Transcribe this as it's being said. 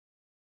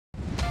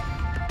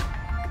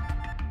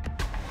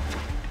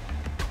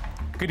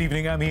Good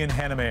evening, I'm Ian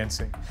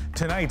Hannamansing.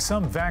 Tonight,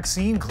 some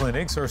vaccine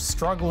clinics are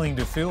struggling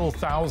to fill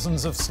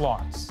thousands of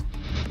slots.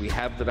 We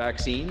have the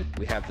vaccine,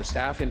 we have the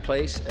staff in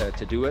place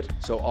to do it,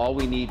 so all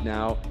we need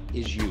now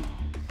is you.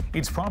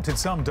 It's prompted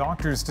some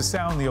doctors to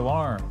sound the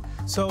alarm.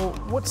 So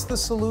what's the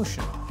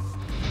solution?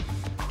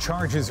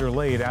 Charges are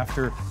laid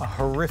after a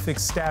horrific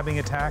stabbing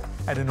attack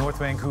at a North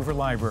Vancouver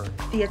library.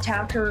 The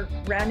attacker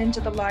ran into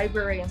the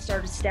library and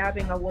started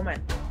stabbing a woman,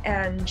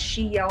 and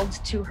she yelled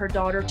to her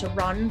daughter to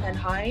run and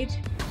hide.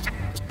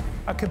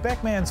 A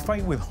Quebec man's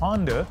fight with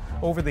Honda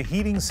over the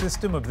heating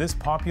system of this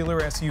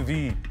popular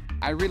SUV.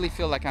 I really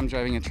feel like I'm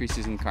driving a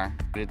three-season car.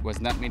 It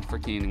was not made for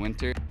Canadian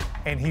winter.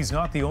 And he's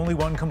not the only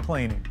one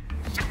complaining.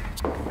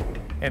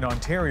 An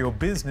Ontario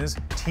business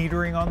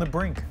teetering on the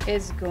brink.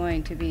 It's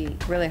going to be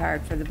really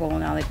hard for the bull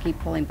now. They keep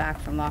pulling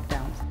back from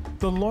lockdowns.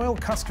 The loyal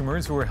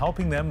customers who are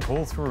helping them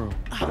pull through.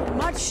 How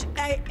much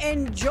I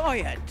enjoy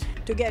it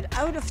to get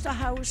out of the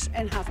house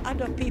and have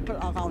other people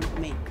around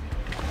me.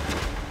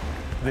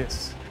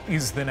 This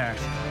is The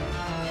National.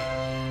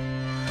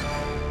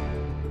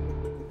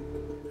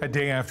 A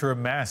day after a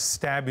mass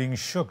stabbing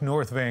shook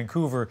North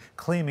Vancouver,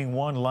 claiming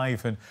one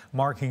life and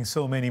marking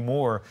so many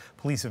more,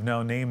 police have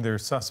now named their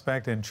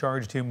suspect and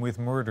charged him with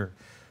murder.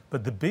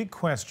 But the big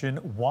question,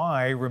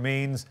 why,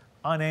 remains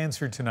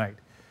unanswered tonight.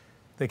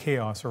 The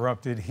chaos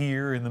erupted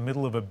here in the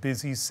middle of a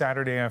busy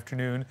Saturday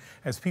afternoon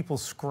as people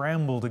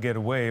scrambled to get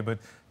away, but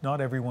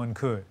not everyone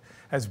could.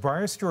 As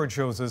Briar Stewart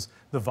shows us,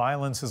 the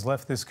violence has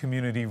left this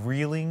community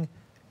reeling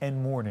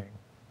and mourning.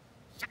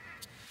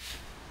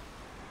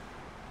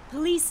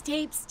 Police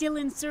tape still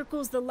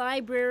encircles the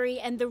library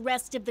and the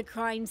rest of the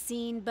crime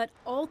scene, but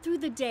all through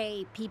the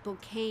day, people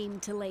came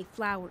to lay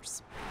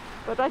flowers.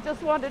 But I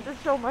just wanted to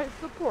show my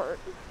support,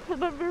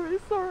 and I'm very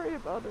sorry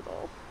about it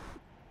all.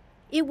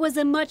 It was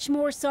a much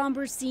more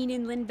somber scene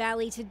in Lynn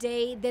Valley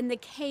today than the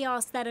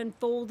chaos that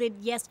unfolded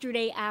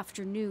yesterday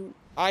afternoon.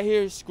 I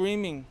hear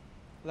screaming,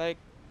 like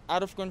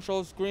out of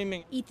control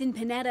screaming. Ethan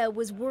Panetta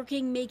was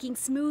working making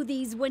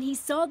smoothies when he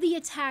saw the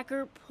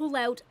attacker pull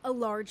out a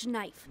large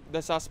knife.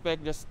 The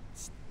suspect just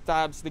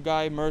stabs the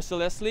guy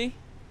mercilessly.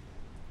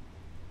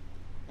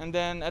 And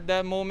then at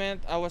that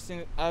moment, I was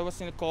in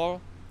a call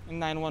in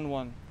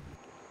 911.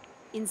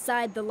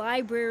 Inside the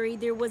library,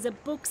 there was a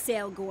book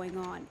sale going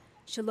on.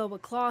 Shaloa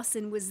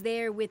Clausen was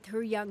there with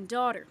her young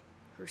daughter.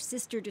 Her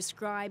sister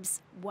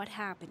describes what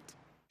happened.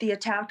 The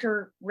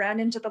attacker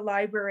ran into the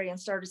library and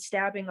started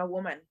stabbing a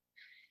woman.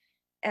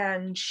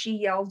 And she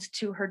yelled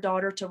to her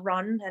daughter to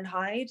run and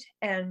hide.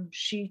 And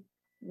she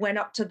went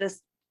up to this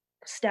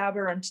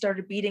stabber and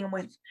started beating him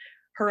with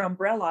her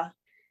umbrella.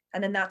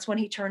 And then that's when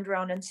he turned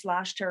around and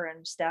slashed her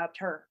and stabbed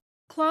her.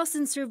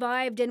 Clausen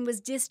survived and was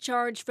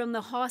discharged from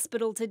the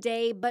hospital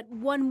today, but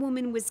one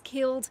woman was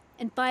killed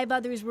and 5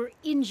 others were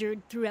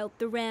injured throughout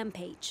the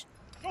rampage.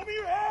 Show me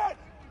your hand!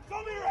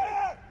 Show me your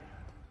hand!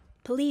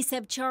 Police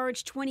have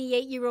charged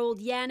 28-year-old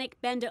Yannick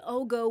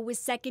Benda-Ogo with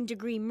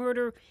second-degree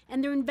murder,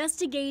 and they're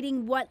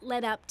investigating what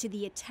led up to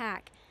the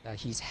attack.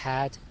 He's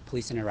had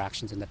police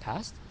interactions in the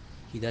past.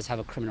 He does have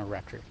a criminal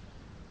record.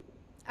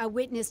 A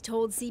witness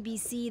told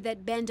CBC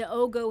that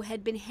Benda-Ogo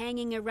had been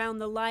hanging around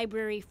the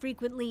library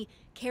frequently,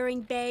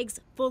 carrying bags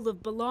full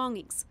of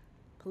belongings.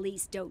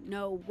 Police don't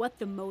know what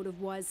the motive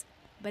was,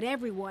 but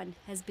everyone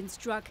has been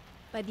struck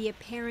by the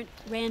apparent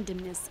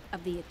randomness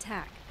of the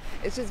attack.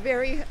 It's just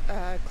very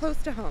close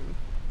to home.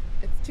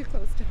 It's too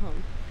close to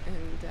home,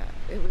 and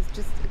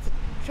it's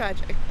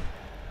tragic.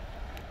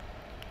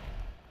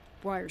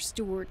 Briar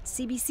Stewart,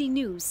 CBC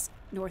News,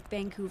 North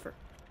Vancouver.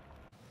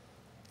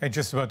 And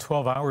just about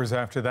 12 hours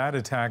after that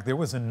attack, there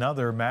was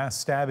another mass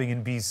stabbing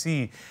in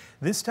BC,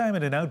 this time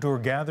at an outdoor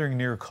gathering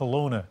near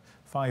Kelowna.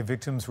 5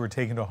 victims were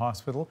taken to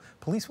hospital.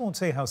 Police won't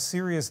say how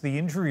serious the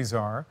injuries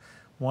are.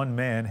 One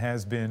man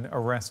has been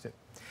arrested.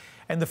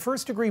 And the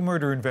first-degree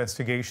murder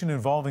investigation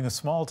involving a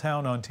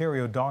small-town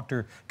Ontario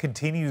doctor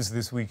continues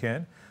this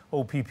weekend.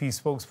 OPP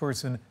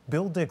spokesperson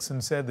Bill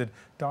Dixon said that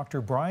Dr.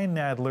 Brian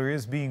Nadler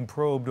is being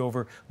probed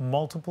over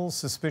multiple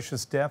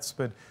suspicious deaths,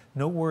 but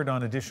no word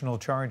on additional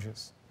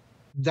charges.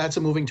 That's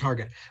a moving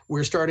target.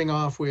 We're starting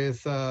off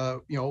with,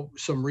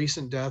 some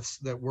recent deaths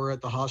that were at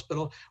the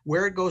hospital.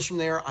 Where it goes from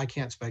there, I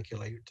can't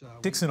speculate.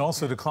 Dixon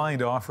also declined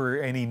to offer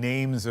any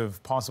names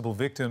of possible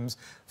victims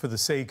for the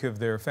sake of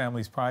their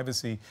family's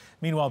privacy.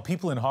 Meanwhile,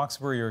 people in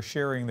Hawkesbury are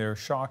sharing their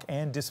shock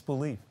and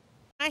disbelief.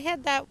 I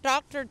had that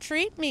doctor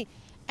treat me,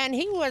 and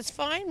he was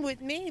fine with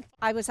me.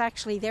 I was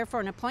actually there for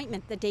an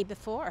appointment the day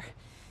before,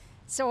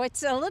 so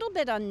it's a little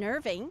bit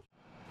unnerving.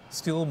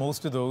 Still,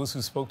 most of those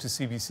who spoke to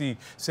CBC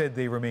said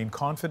they remain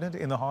confident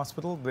in the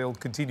hospital. They'll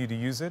continue to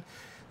use it.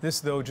 This,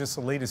 though, just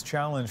the latest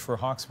challenge for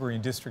Hawkesbury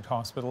District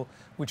Hospital,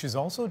 which is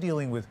also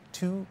dealing with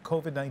 2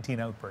 COVID-19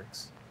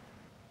 outbreaks.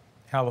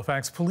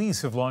 Halifax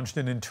police have launched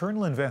an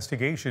internal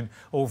investigation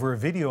over a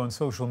video on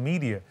social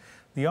media.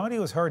 The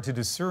audio is hard to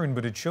discern,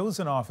 but it shows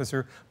an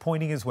officer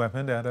pointing his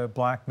weapon at a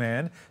black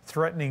man,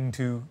 threatening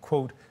to,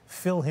 quote,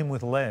 fill him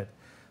with lead.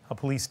 A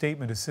police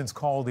statement has since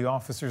called the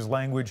officer's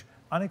language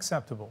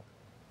unacceptable.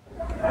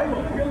 I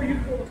will kill you.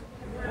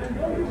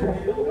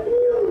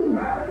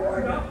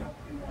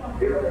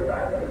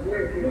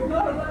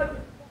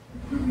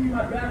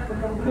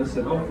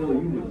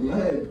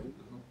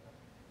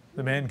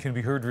 The man can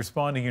be heard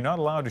responding, "You're not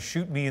allowed to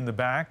shoot me in the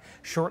back."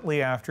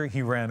 Shortly after,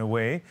 he ran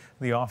away.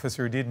 The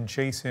officer didn't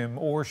chase him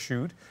or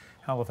shoot.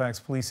 Halifax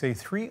police say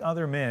 3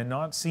 other men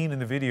not seen in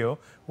the video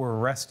were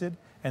arrested,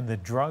 and the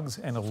drugs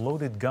and a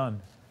loaded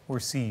gun were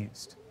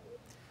seized.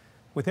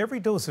 With every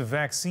dose of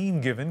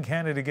vaccine given,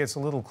 Canada gets a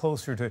little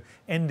closer to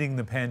ending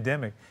the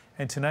pandemic.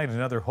 And tonight,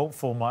 another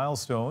hopeful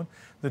milestone.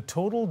 The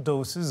total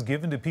doses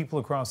given to people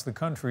across the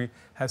country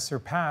has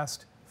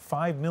surpassed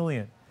 5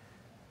 million.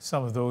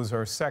 Some of those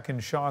are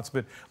second shots,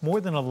 but more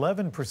than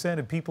 11%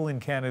 of people in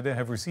Canada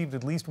have received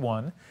at least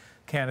one.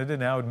 Canada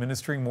now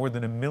administering more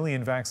than 1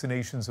 million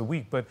vaccinations a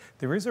week. But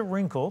there is a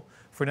wrinkle.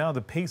 For now,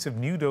 the pace of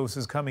new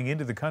doses coming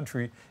into the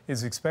country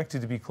is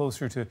expected to be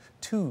closer to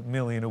 2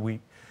 million a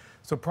week.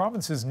 So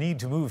provinces need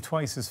to move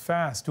twice as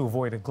fast to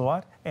avoid a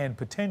glut and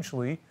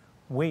potentially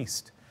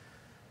waste.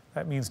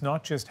 That means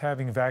not just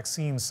having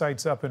vaccine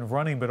sites up and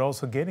running, but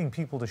also getting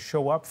people to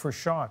show up for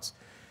shots.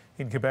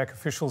 In Quebec,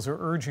 officials are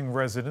urging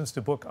residents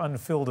to book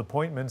unfilled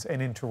appointments,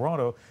 and in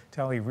Toronto,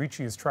 Tali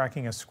Ricci is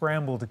tracking a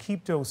scramble to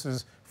keep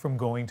doses from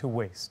going to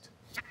waste.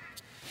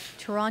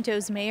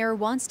 Toronto's mayor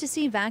wants to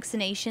see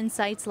vaccination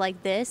sites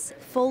like this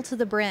full to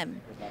the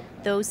brim.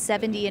 Those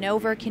 70 and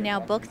over can now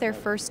book their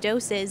first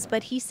doses,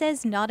 but he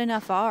says not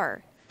enough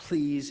are.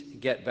 Please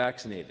get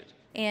vaccinated.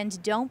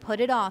 And don't put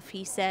it off,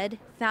 he said.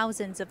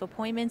 Thousands of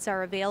appointments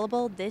are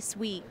available this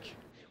week.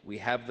 We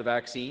have the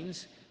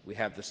vaccines, we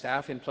have the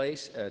staff in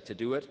place to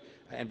do it,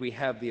 and we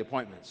have the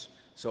appointments.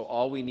 So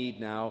all we need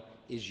now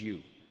is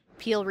you.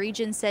 Peel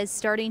Region says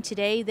starting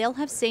today, they'll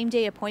have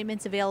same-day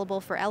appointments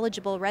available for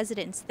eligible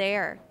residents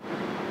there.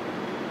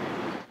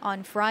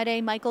 On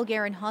Friday, Michael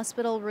Garron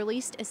Hospital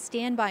released a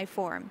standby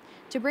form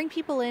to bring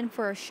people in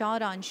for a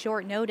shot on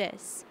short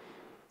notice.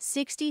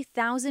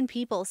 60,000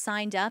 people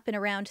signed up in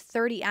around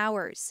 30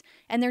 hours,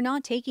 and they're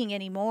not taking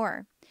any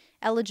more.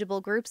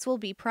 Eligible groups will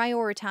be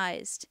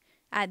prioritized.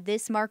 At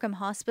this Markham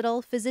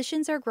hospital,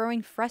 physicians are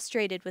growing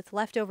frustrated with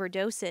leftover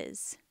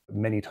doses.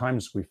 Many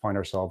times we find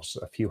ourselves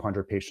a few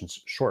hundred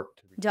patients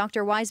short.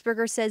 Dr.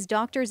 Weisberger says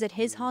doctors at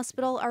his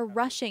hospital are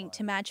rushing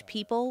to match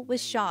people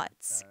with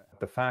shots.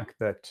 The fact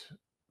that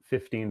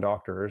 15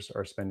 doctors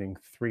are spending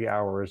 3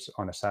 hours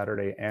on a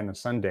Saturday and a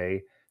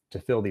Sunday to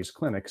fill these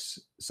clinics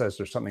says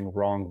there's something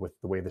wrong with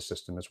the way the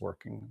system is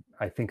working.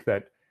 I think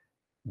that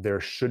there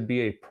should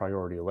be a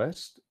priority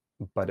list,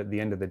 but at the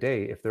end of the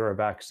day, if there are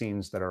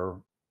vaccines that are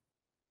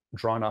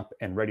drawn up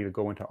and ready to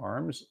go into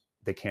arms,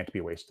 they can't be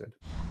wasted.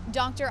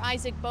 Dr.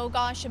 Isaac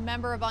Bogosh, a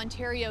member of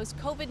Ontario's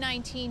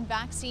COVID-19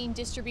 vaccine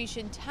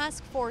distribution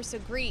task force,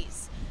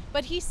 agrees,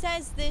 but he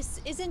says this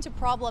isn't a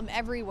problem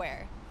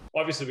everywhere.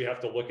 Obviously, we have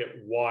to look at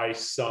why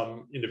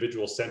some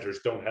individual centers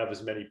don't have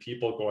as many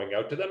people going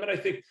out to them. And I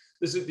think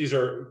these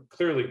are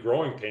clearly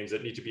growing pains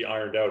that need to be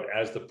ironed out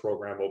as the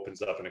program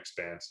opens up and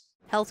expands.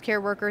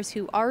 Healthcare workers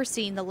who are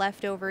seeing the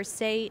leftovers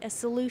say a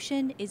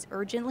solution is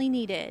urgently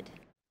needed.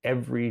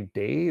 Every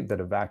day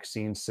that a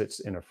vaccine sits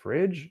in a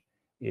fridge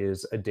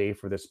is a day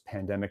for this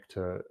pandemic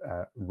to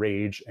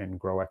rage and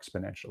grow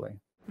exponentially.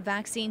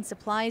 Vaccine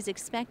supply is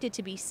expected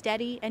to be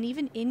steady and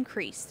even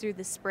increase through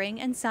the spring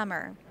and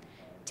summer.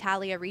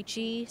 Talia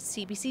Ricci,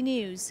 CBC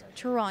News,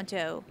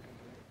 Toronto.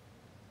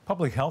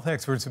 Public health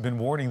experts have been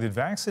warning that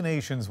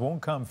vaccinations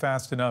won't come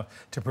fast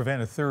enough to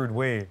prevent a third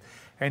wave.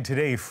 And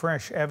today,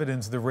 fresh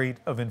evidence the rate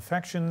of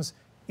infections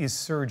is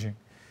surging.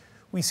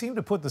 We seem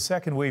to put the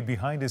second wave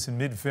behind us in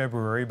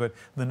mid-February, but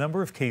the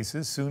number of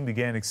cases soon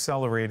began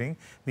accelerating,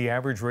 the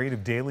average rate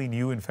of daily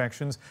new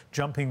infections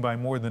jumping by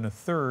more than a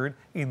third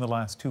in the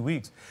last 2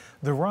 weeks.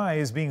 The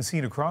rise being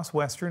seen across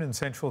Western and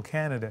Central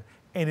Canada.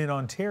 And in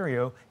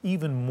Ontario,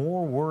 even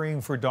more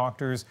worrying for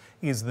doctors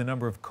is the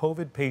number of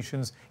COVID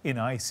patients in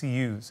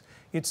ICUs.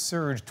 It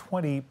surged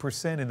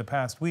 20% in the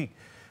past week.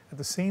 At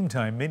the same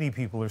time, many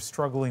people are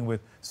struggling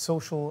with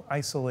social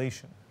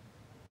isolation.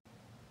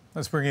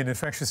 Let's bring in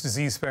infectious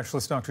disease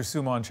specialist Dr.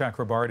 Suman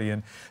Chakrabarty.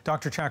 And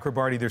Dr.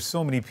 Chakrabarty, there's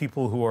so many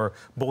people who are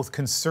both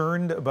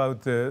concerned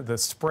about the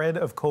spread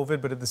of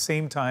COVID, but at the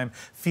same time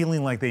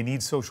feeling like they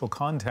need social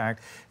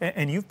contact.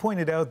 And you've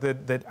pointed out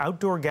that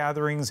outdoor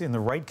gatherings in the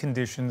right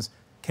conditions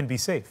can be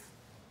safe.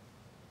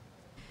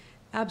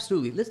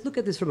 Absolutely. Let's look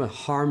at this from a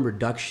harm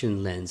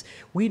reduction lens.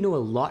 We know a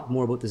lot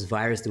more about this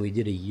virus than we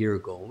did a year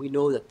ago. We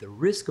know that the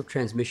risk of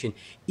transmission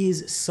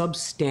is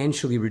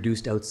substantially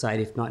reduced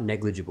outside, if not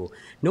negligible.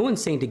 No one's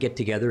saying to get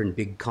together in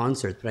big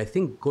concerts, but I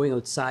think going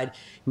outside,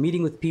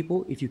 meeting with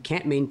people, if you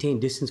can't maintain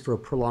distance for a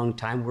prolonged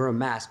time, wear a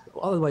mask.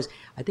 Otherwise,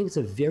 I think it's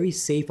a very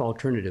safe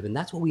alternative, and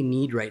that's what we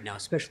need right now,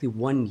 especially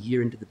 1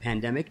 year into the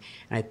pandemic.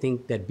 And I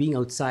think that being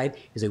outside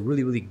is a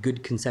really, really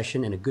good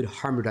concession and a good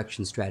harm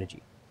reduction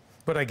strategy.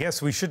 But I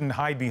guess we shouldn't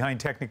hide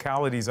behind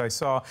technicalities. I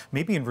saw,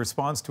 maybe in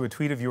response to a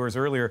tweet of yours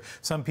earlier,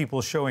 some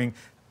people showing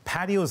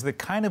patios that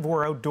kind of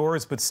were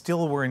outdoors but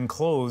still were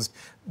enclosed.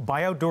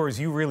 By outdoors,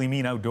 you really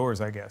mean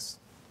outdoors, I guess.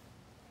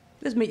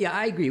 Yeah,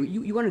 I agree.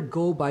 You want to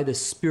go by the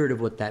spirit of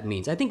what that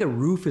means. I think a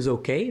roof is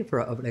okay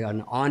for like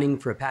an awning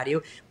for a patio,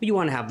 but you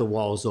want to have the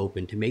walls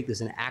open to make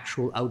this an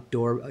actual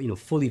outdoor,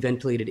 fully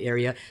ventilated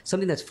area.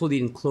 Something that's fully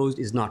enclosed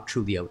is not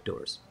truly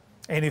outdoors.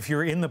 And if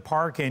you're in the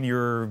park and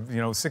you're,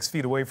 6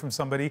 feet away from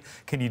somebody,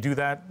 can you do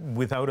that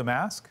without a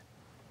mask?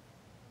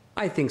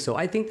 I think so.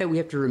 I think that we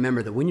have to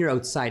remember that when you're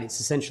outside, it's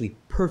essentially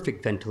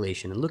perfect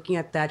ventilation. And looking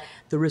at that,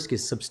 the risk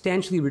is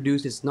substantially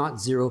reduced. It's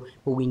not zero,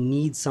 but we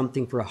need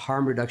something for a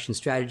harm reduction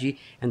strategy,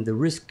 and the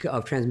risk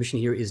of transmission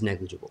here is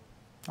negligible.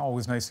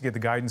 Always nice to get the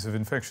guidance of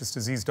infectious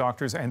disease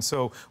doctors. And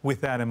so with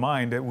that in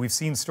mind, we've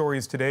seen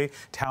stories today,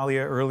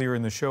 Talia earlier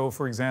in the show,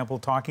 for example,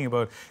 talking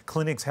about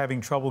clinics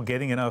having trouble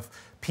getting enough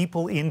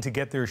people in to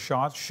get their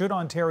shots. Should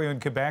Ontario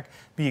and Quebec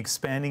be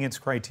expanding its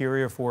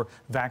criteria for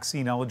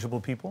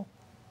vaccine-eligible people?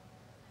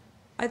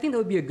 I think that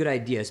would be a good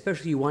idea,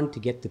 especially you want to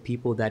get the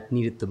people that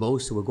need it the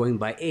most, so we're going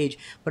by age.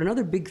 But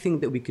another big thing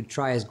that we could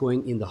try is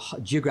going in the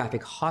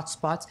geographic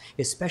hotspots,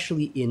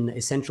 especially in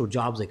essential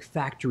jobs like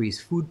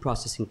factories, food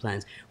processing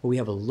plants, where we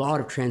have a lot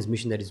of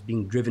transmission that is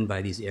being driven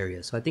by these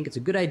areas. So I think it's a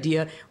good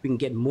idea. We can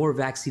get more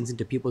vaccines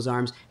into people's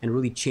arms and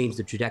really change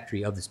the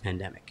trajectory of this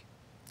pandemic.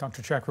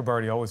 Dr.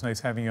 Chakrabarty, always nice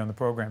having you on the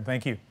program.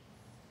 Thank you.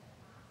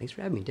 Thanks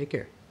for having me. Take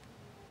care.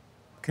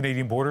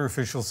 Canadian border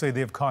officials say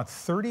they've caught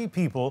 30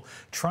 people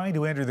trying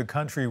to enter the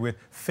country with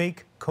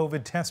fake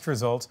COVID test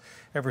results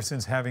ever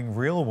since having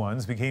real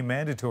ones became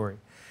mandatory.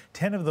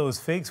 10 of those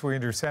fakes were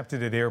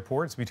intercepted at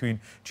airports between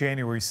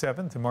January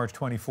 7th and March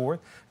 24th,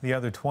 the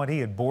other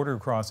 20 at border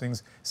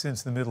crossings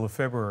since the middle of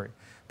February.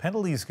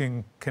 Penalties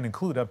can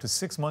include up to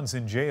 6 months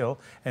in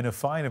jail and a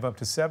fine of up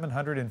to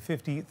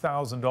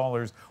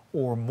 $750,000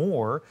 or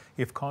more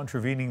if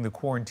contravening the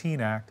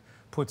Quarantine Act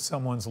puts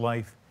someone's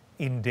life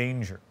in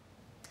danger.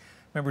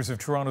 Members of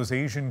Toronto's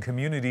Asian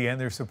community and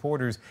their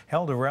supporters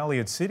held a rally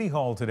at City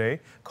Hall today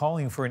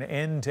calling for an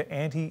end to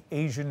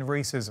anti-Asian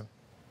racism.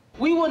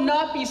 We will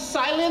not be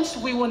silenced,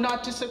 we will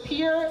not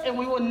disappear, and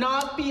we will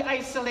not be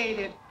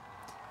isolated.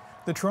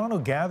 The Toronto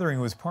gathering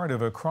was part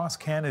of a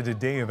cross-Canada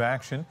day of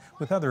action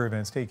with other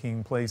events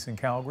taking place in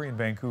Calgary and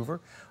Vancouver.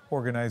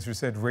 Organizers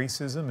said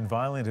racism and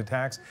violent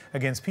attacks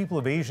against people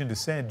of Asian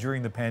descent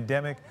during the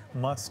pandemic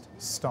must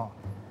stop.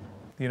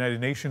 The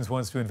United Nations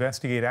wants to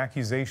investigate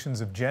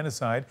accusations of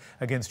genocide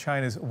against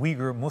China's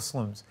Uyghur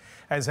Muslims.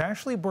 As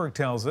Ashley Burke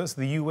tells us,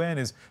 the UN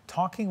is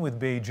talking with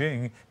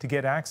Beijing to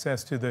get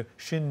access to the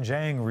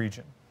Xinjiang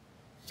region.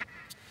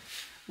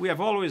 We have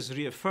always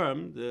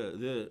reaffirmed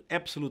the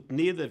absolute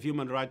need of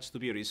human rights to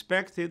be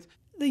respected.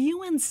 The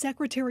UN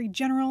Secretary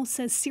General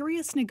says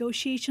serious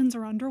negotiations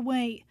are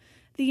underway.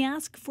 They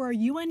ask for a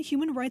UN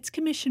Human Rights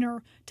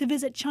Commissioner to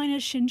visit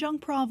China's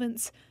Xinjiang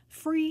province,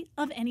 free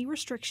of any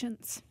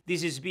restrictions.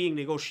 This is being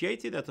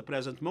negotiated at the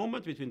present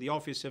moment between the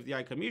Office of the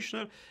High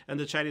Commissioner and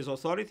the Chinese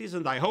authorities,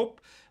 and I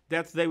hope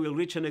that they will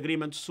reach an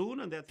agreement soon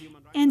and that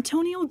human rights...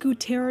 Antonio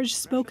Guterres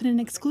spoke in an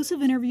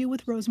exclusive interview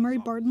with Rosemary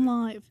Barton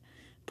Live.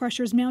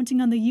 Pressures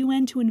mounting on the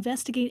UN to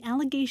investigate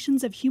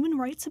allegations of human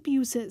rights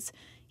abuses,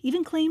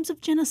 even claims of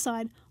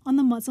genocide on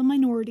the Muslim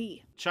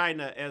minority.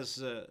 China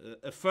has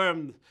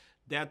affirmed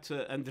that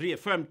and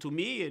reaffirmed to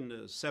me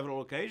in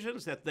several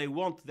occasions that they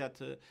want that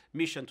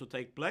mission to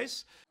take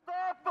place.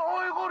 Stop the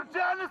Uyghur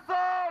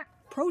genocide!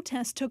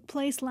 Protests took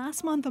place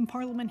last month on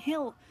Parliament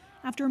Hill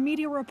after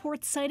media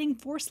reports citing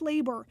forced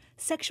labor,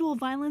 sexual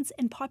violence,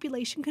 and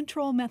population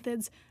control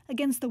methods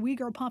against the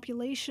Uyghur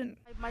population.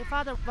 My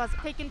father was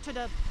taken to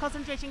the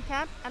concentration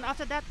camp, and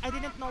after that, I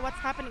didn't know what's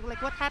happening,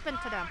 like what happened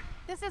to them.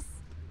 This is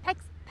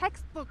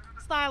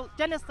textbook-style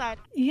genocide.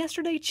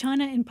 Yesterday,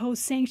 China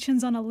imposed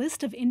sanctions on a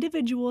list of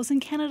individuals in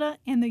Canada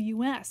and the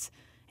U.S.,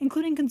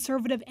 including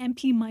Conservative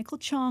MP Michael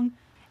Chong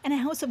and a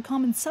House of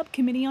Commons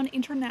subcommittee on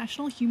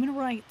international human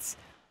rights.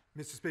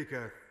 Mr.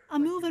 Speaker. A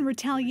move in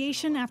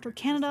retaliation after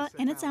Canada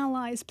and its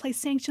allies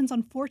placed sanctions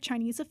on 4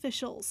 Chinese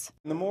officials.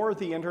 The more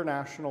the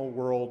international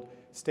world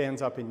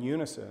stands up in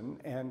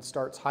unison and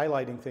starts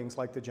highlighting things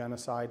like the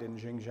genocide in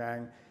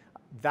Xinjiang,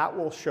 that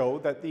will show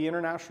that the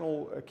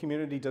international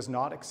community does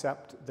not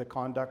accept the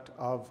conduct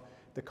of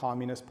the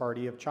Communist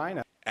Party of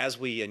China. As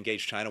we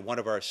engage China, one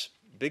of our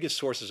biggest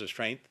sources of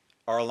strength,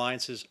 our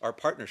alliances, our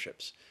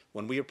partnerships.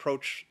 When we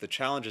approach the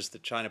challenges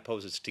that China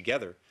poses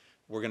together,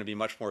 we're going to be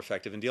much more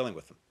effective in dealing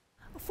with them.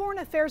 Foreign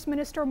Affairs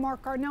Minister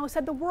Marc Garneau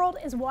said the world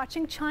is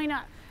watching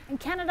China, and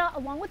Canada,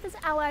 along with its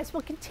allies,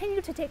 will continue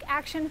to take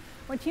action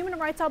when human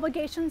rights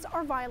obligations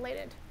are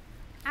violated.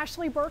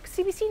 Ashley Burke,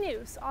 CBC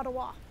News,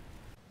 Ottawa.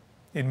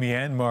 In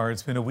Myanmar,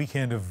 it's been a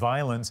weekend of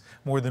violence.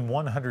 More than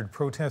 100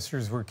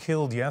 protesters were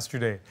killed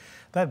yesterday.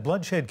 That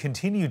bloodshed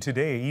continued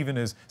today, even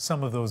as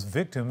some of those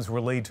victims were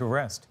laid to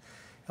rest.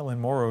 Ellen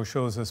Morrow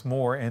shows us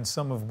more, and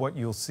some of what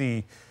you'll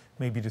see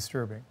may be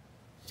disturbing.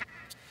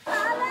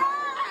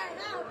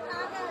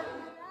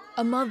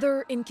 A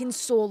mother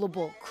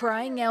inconsolable,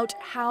 crying out,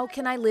 "How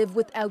can I live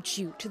without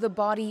you?" to the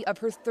body of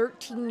her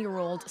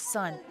 13-year-old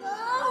son.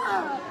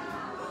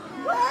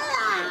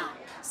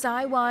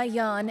 Tsai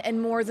Wai-yan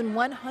and more than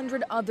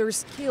 100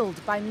 others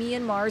killed by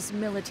Myanmar's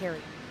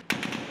military.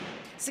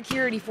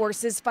 Security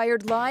forces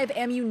fired live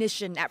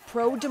ammunition at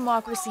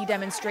pro-democracy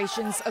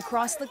demonstrations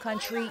across the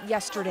country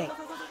yesterday.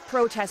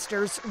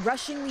 Protesters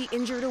rushing the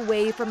injured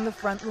away from the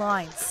front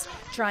lines,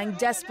 trying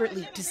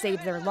desperately to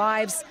save their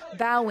lives,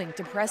 vowing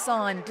to press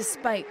on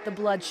despite the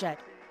bloodshed.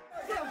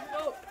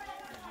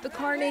 The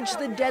carnage,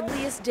 the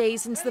deadliest day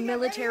since the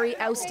military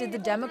ousted the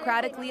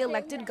democratically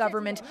elected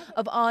government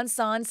of Aung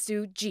San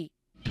Suu Kyi.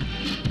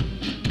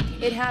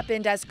 It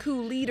happened as coup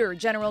leader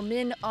General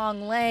Min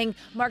Aung Hlaing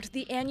marked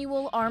the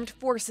annual Armed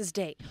Forces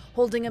Day,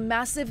 holding a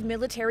massive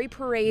military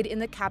parade in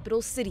the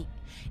capital city.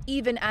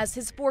 Even as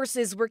his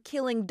forces were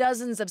killing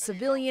dozens of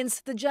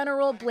civilians, the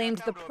general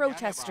blamed the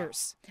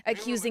protesters,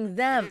 accusing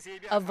them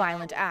of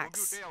violent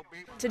acts.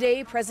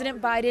 Today,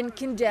 President Biden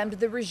condemned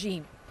the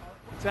regime.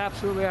 It's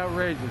absolutely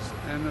outrageous,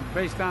 and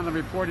based on the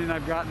reporting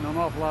I've gotten, an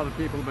awful lot of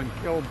people have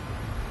been killed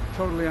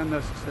totally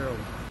unnecessarily.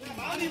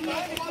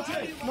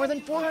 More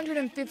than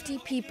 450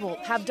 people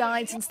have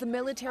died since the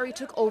military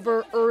took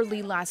over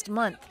early last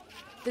month.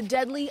 The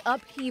deadly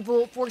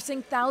upheaval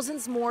forcing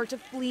thousands more to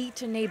flee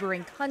to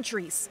neighboring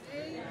countries,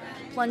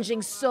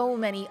 plunging so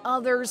many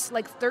others,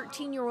 like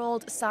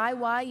 13-year-old Tsai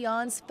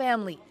Wai-yan's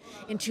family,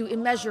 into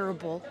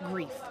immeasurable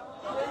grief.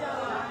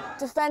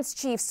 Defense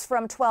chiefs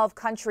from 12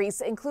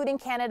 countries, including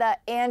Canada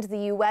and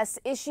the U.S.,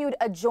 issued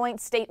a joint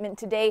statement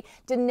today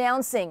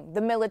denouncing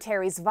the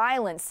military's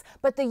violence.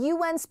 But the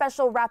UN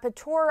Special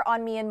Rapporteur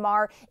on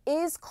Myanmar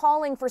is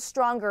calling for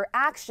stronger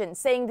action,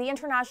 saying the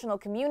international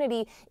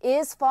community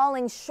is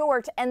falling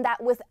short and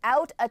that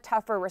without a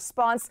tougher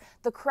response,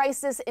 the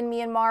crisis in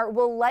Myanmar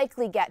will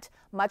likely get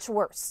much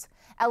worse.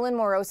 Ellen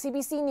Morrow,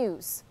 CBC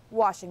News,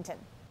 Washington.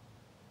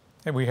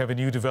 And we have a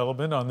new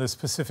development on this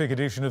Pacific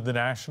edition of The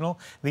National.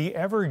 The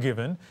Ever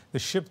Given, the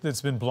ship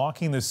that's been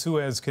blocking the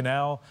Suez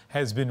Canal,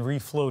 has been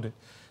refloated.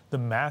 The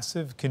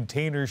massive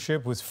container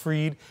ship was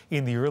freed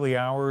in the early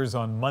hours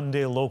on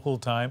Monday local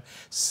time,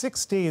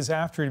 6 days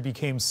after it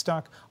became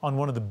stuck on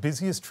one of the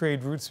busiest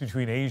trade routes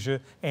between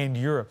Asia and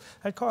Europe.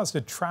 That caused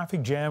a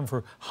traffic jam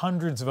for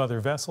hundreds of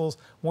other vessels.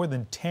 More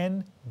than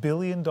 $10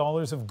 billion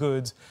of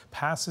goods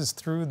passes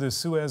through the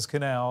Suez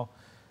Canal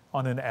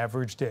on an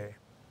average day.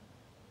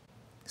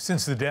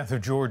 Since the death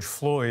of George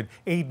Floyd,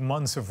 8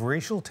 months of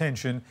racial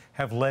tension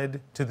have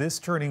led to this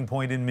turning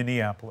point in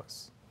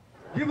Minneapolis.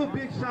 Give a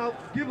big shout,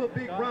 give a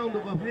big round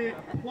of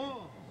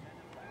applause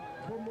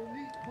for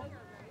Monique.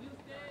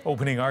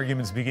 Opening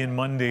arguments begin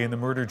Monday in the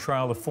murder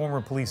trial of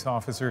former police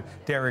officer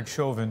Derek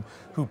Chauvin,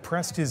 who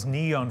pressed his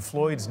knee on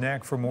Floyd's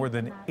neck for more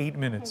than 8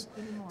 minutes.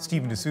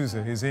 Stephen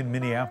D'Souza is in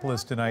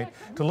Minneapolis tonight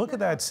to look at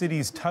that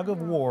city's tug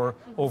of war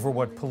over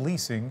what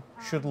policing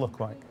should look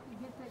like.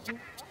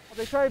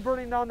 They tried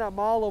burning down that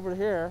mall over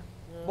here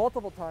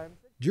multiple times.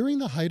 During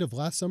the height of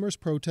last summer's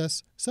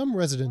protests, some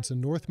residents in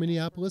North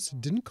Minneapolis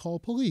didn't call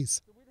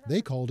police.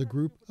 They called a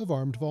group of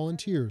armed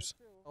volunteers.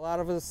 A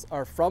lot of us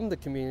are from the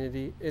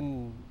community,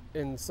 and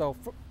so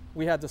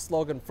we had the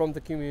slogan, "From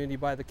the community,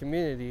 by the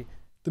community."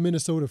 The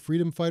Minnesota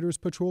freedom fighters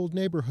patrolled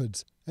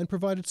neighborhoods and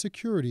provided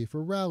security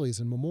for rallies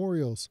and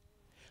memorials.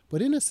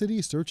 But in a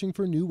city searching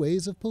for new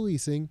ways of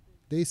policing,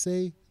 they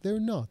say they're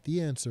not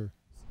the answer.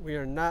 We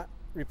are not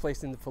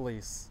replacing the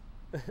police.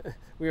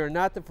 We are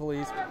not the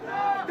police.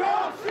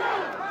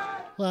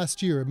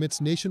 Last year,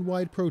 amidst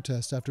nationwide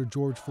protests after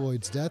George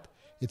Floyd's death,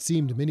 it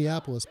seemed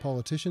Minneapolis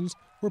politicians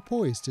were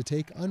poised to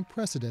take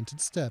unprecedented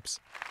steps.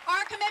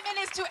 Our commitment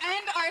is to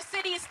end our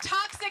city's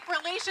toxic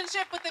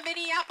relationship with the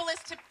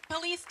Minneapolis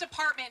Police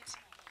Department,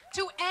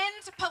 to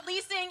end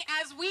policing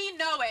as we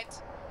know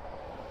it.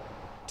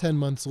 10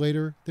 months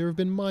later, there have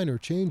been minor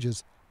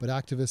changes, but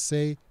activists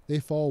say they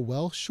fall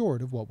well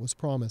short of what was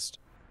promised.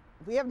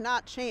 We have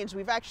not changed.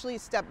 We've actually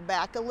stepped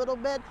back a little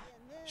bit.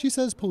 She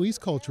says police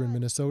culture in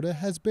Minnesota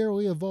has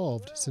barely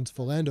evolved since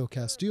Philando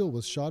Castile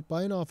was shot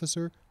by an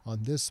officer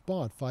on this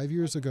spot 5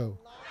 years ago.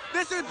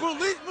 This is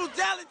police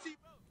brutality.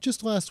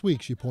 Just last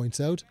week, she points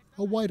out,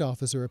 a white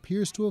officer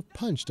appears to have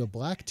punched a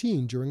black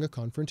teen during a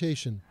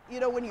confrontation. You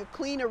know, when you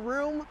clean a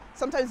room,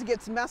 sometimes it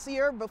gets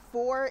messier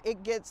before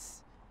it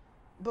gets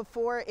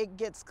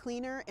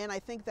cleaner, and I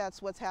think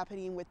that's what's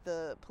happening with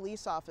the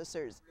police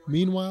officers.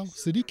 Meanwhile,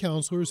 city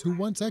councilors who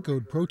once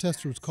echoed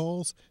protesters'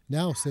 calls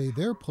now say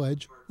their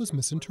pledge was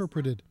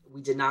misinterpreted.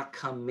 We did not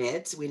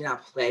commit, we did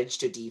not pledge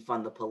to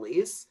defund the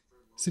police.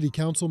 City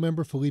Council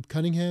member Philippe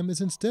Cunningham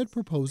is instead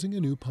proposing a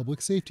new public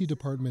safety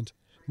department,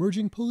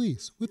 merging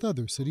police with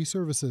other city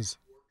services.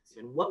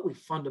 And what we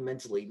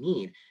fundamentally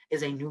need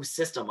is a new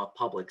system of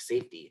public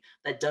safety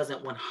that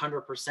doesn't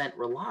 100%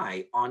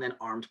 rely on an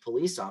armed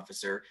police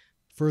officer.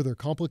 Further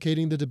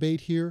complicating the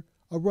debate here,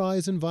 a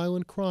rise in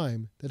violent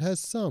crime that has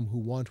some who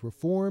want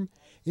reform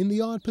in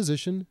the odd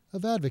position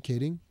of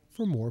advocating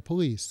for more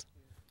police.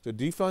 To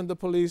defund the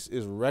police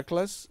is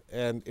reckless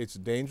and it's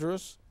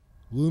dangerous.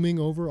 Looming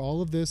over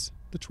all of this,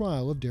 the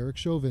trial of Derek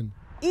Chauvin.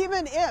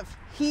 Even if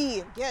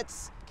he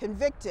gets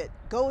convicted,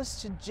 goes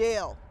to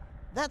jail,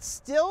 that's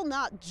still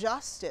not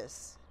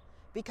justice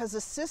because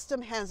the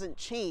system hasn't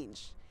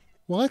changed.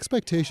 While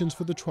expectations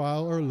for the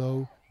trial are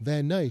low,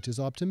 Van Knight is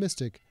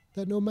optimistic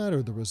that no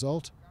matter the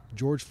result,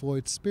 George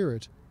Floyd's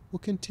spirit will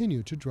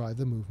continue to drive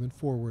the movement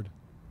forward.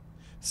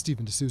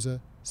 Stephen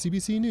D'Souza,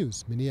 CBC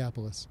News,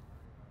 Minneapolis.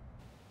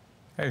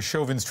 As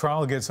Chauvin's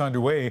trial gets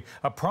underway,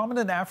 a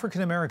prominent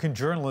African-American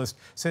journalist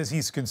says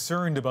he's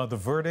concerned about the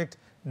verdict,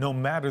 no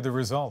matter the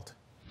result.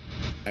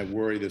 I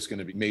worry there's going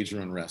to be major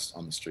unrest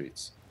on the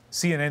streets.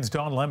 CNN's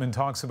Don Lemon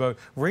talks about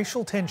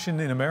racial tension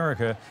in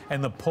America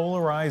and the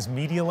polarized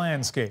media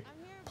landscape.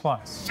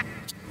 Plus,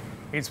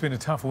 it's been a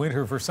tough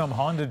winter for some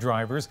Honda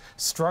drivers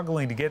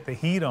struggling to get the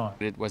heat on.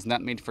 It was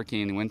not made for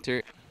Canadian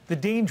winter. The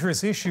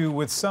dangerous issue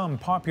with some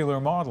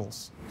popular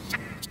models.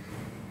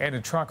 And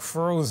a truck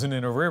frozen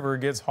in a river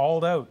gets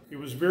hauled out. It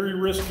was very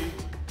risky.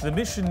 The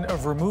mission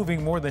of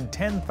removing more than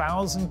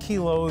 10,000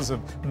 kilos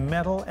of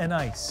metal and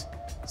ice.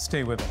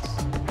 Stay with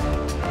us.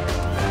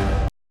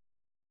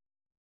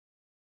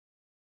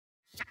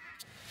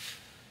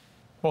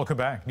 Welcome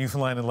back.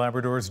 Newfoundland and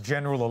Labrador's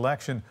general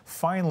election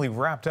finally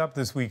wrapped up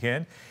this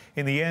weekend.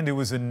 In the end, it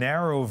was a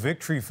narrow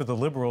victory for the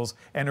Liberals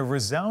and a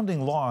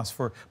resounding loss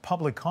for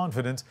public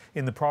confidence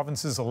in the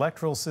province's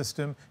electoral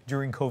system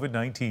during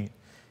COVID-19.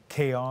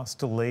 Chaos,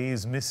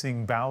 delays,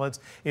 missing ballots,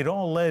 it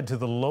all led to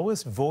the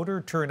lowest voter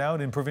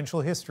turnout in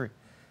provincial history.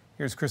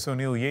 Here's Chris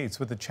O'Neill-Yates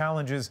with the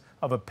challenges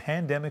of a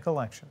pandemic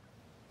election.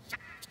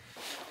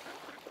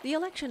 The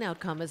election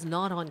outcome is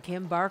not on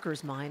Kim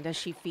Barker's mind as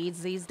she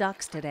feeds these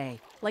ducks today.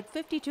 Like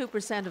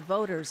 52% of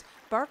voters,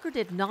 Barker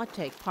did not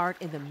take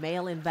part in the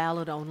mail-in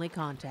ballot-only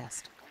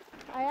contest.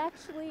 I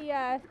actually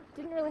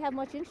didn't really have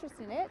much interest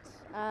in it,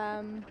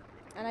 and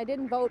I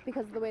didn't vote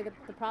because of the way the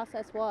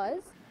process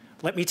was.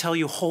 Let me tell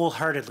you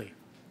wholeheartedly,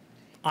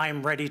 I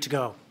am ready to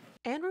go.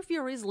 Andrew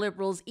Furey's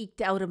Liberals eked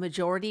out a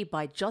majority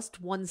by just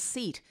one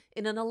seat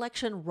in an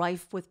election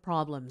rife with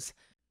problems.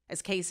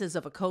 As cases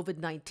of a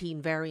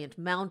COVID-19 variant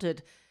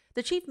mounted,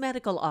 the chief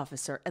medical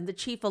officer and the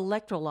chief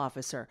electoral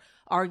officer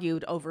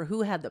argued over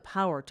who had the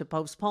power to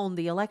postpone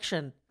the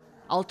election.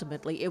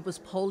 Ultimately, it was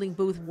polling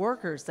booth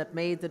workers that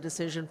made the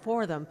decision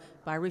for them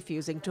by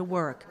refusing to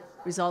work,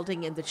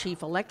 resulting in the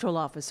chief electoral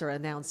officer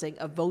announcing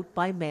a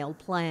vote-by-mail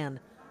plan.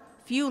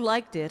 Few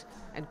liked it,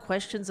 and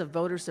questions of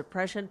voter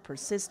suppression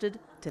persisted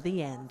to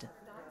the end.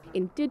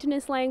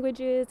 Indigenous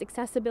languages,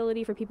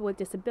 accessibility for people with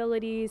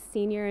disabilities,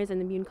 seniors, and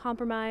immune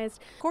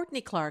compromised.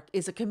 Courtney Clark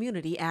is a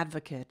community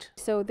advocate.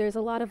 So there's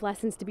a lot of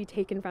lessons to be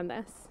taken from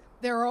this.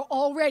 There are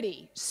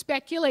already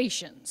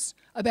speculations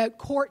about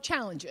court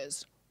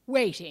challenges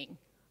waiting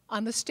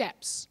on the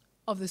steps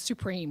of the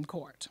Supreme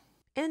Court.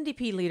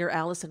 NDP leader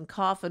Alison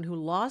Coffin, who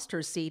lost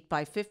her seat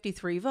by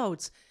 53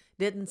 votes,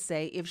 didn't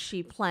say if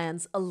she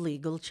plans a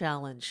legal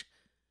challenge.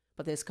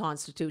 But this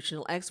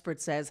constitutional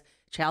expert says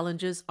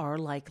challenges are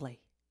likely.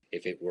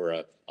 If it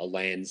were a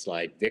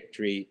landslide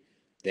victory,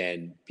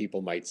 then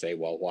people might say,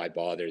 well, why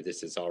bother?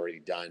 This is already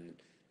done.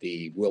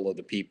 The will of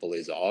the people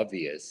is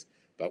obvious.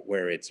 But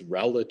where it's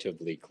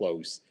relatively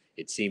close,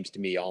 it seems to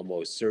me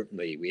almost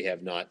certainly we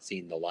have not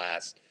seen the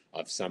last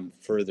of some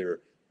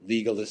further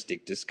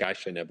legalistic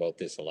discussion about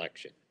this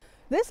election.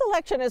 This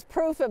election is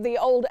proof of the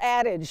old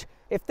adage,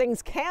 if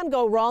things can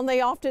go wrong,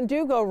 they often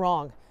do go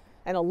wrong.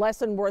 And a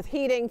lesson worth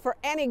heeding for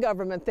any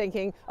government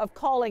thinking of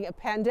calling a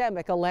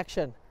pandemic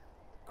election.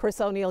 Chris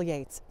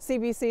O'Neill-Yates,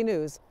 CBC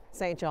News,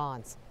 St.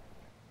 John's.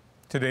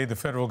 Today, the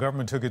federal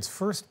government took its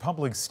first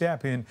public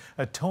step in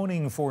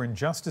atoning for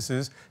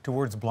injustices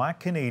towards Black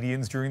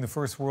Canadians during the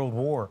First World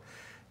War.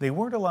 They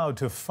weren't allowed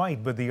to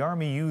fight, but the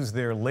Army used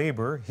their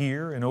labor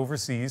here and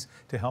overseas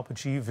to help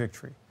achieve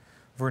victory.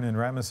 Vernon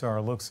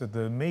Ramasar looks at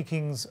the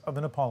makings of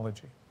an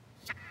apology.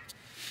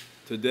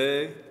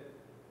 Today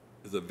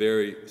is a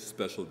very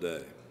special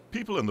day.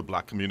 People in the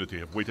Black community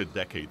have waited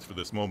decades for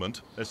this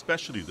moment,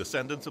 especially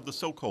descendants of the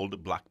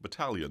so-called Black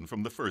Battalion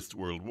from the First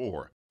World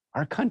War.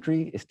 Our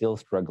country is still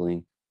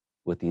struggling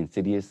with the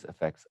insidious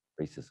effects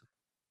of racism.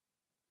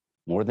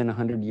 More than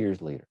 100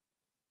 years later,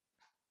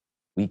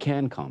 we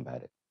can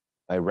combat it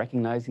by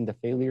recognizing the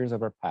failures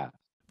of our past.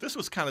 This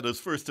was Canada's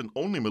first and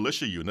only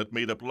militia unit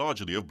made up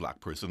largely of Black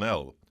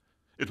personnel.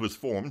 It was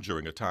formed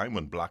during a time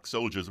when Black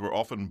soldiers were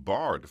often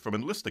barred from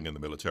enlisting in the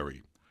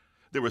military.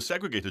 They were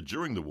segregated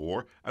during the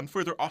war and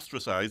further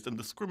ostracized and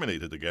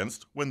discriminated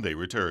against when they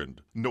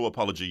returned. No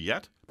apology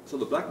yet, So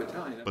the Black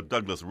Battalion. but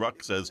Douglas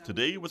Ruck says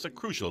today was a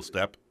crucial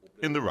step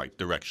in the right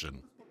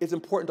direction. It's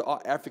important to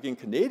all African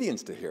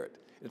Canadians to hear it.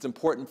 It's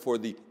important for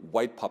the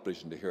white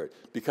population to hear it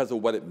because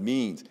of what it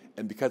means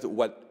and because of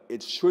what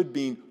it should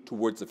mean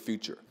towards the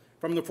future.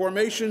 From the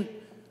formation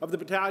of the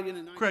battalion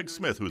in Craig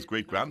Smith, whose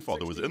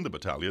great-grandfather was in the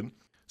battalion,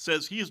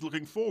 says he is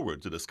looking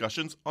forward to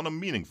discussions on a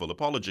meaningful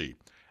apology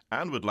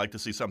and would like to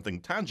see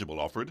something tangible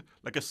offered,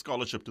 like a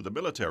scholarship to the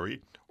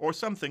military or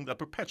something that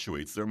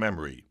perpetuates their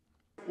memory.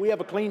 We have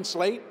a clean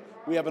slate,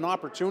 we have an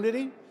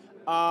opportunity,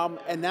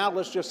 and now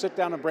let's just sit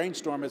down and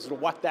brainstorm as to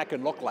what that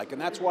can look like. And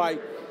that's why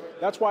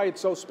it's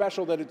so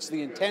special that it's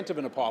the intent of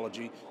an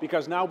apology,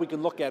 because now we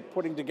can look at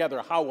putting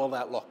together how will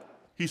that look.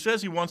 He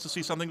says he wants to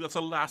see something that's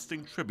a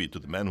lasting tribute to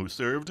the men who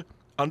served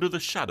under the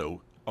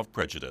shadow of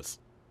prejudice.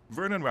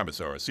 Vernon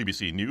Ramasar,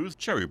 CBC News,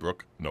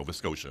 Cherrybrook, Nova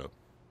Scotia.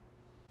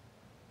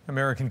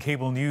 American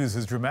cable news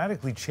has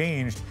dramatically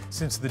changed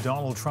since the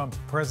Donald Trump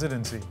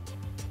presidency.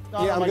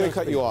 Yeah, I'm going to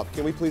cut you off.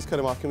 Can we please cut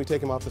him off? Can we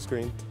take him off the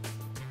screen?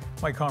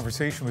 My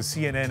conversation with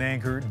CNN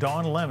anchor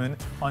Don Lemon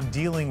on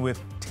dealing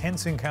with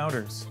tense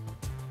encounters.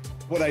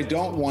 What I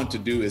don't want to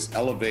do is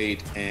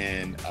elevate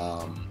and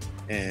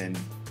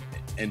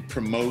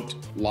promote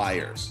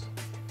liars.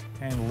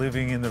 And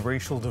living in the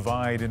racial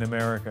divide in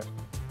America.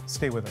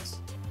 Stay with us.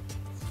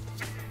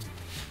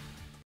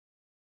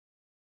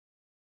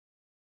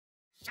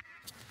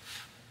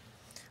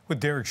 With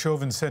Derek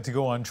Chauvin set to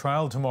go on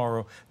trial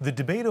tomorrow, the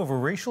debate over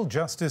racial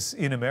justice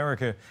in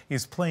America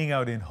is playing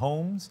out in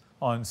homes,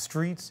 on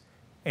streets,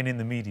 and in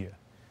the media.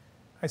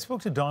 I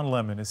spoke to Don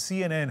Lemon, a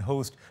CNN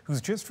host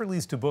who's just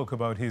released a book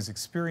about his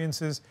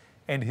experiences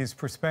and his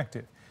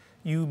perspective.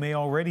 You may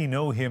already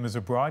know him as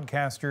a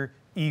broadcaster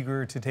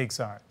eager to take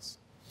sides.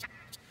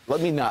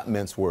 Let me not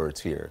mince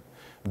words here.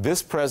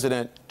 This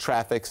president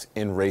traffics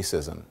in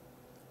racism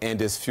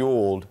and is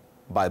fueled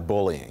by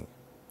bullying.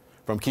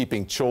 From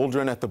keeping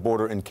children at the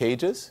border in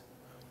cages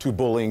to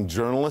bullying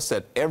journalists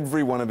at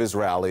every one of his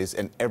rallies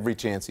and every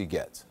chance he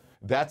gets.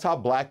 That's how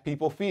black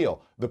people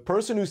feel. The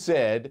person who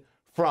said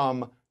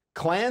from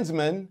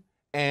Klansmen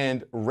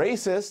and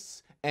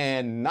racists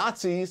and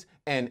Nazis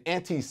and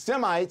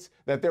anti-Semites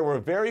that there were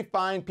very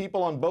fine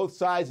people on both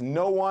sides,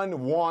 no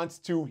one wants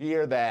to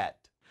hear that.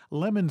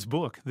 Lemon's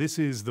book, This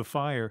Is the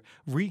Fire,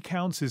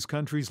 recounts his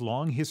country's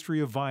long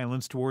history of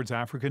violence towards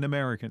African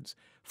Americans,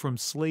 from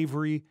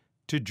slavery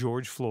to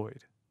George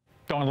Floyd.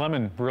 Don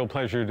Lemon, real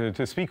pleasure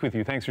to speak with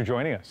you. Thanks for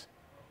joining us.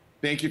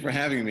 Thank you for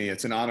having me.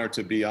 It's an honor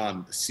to be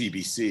on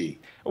CBC.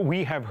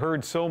 We have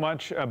heard so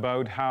much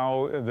about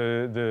how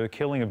the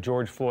killing of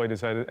George Floyd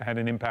has had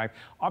an impact,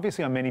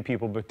 obviously on many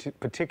people, but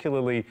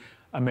particularly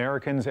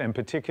Americans and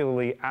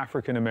particularly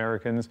African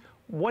Americans.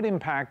 What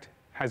impact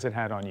has it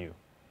had on you?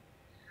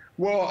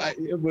 Well,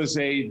 it was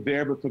a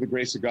there but for the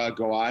grace of God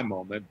go I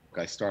moment.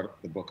 I started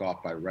the book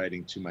off by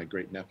writing to my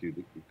great nephew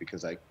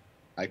because I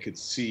could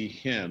see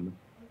him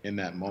in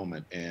that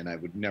moment, and I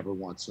would never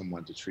want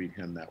someone to treat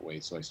him that way.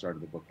 So I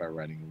started the book by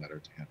writing a letter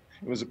to him.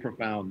 It was a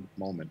profound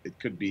moment. It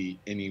could be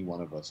any one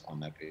of us on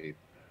that page.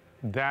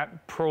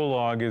 That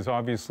prologue is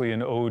obviously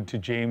an ode to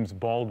James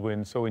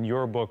Baldwin. So in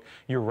your book,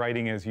 you're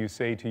writing, as you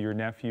say, to your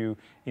nephew,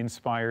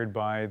 inspired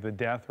by the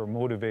death or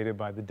motivated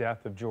by the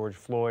death of George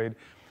Floyd.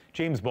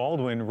 James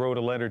Baldwin wrote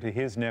a letter to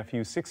his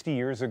nephew 60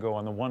 years ago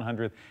on the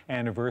 100th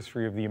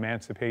anniversary of the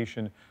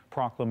Emancipation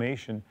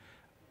Proclamation.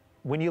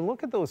 When you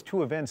look at those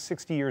two events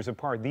 60 years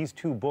apart, these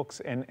two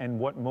books and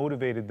what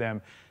motivated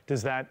them,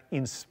 does that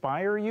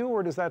inspire you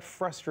or does that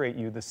frustrate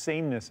you, the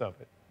sameness of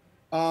it?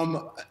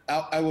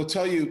 I will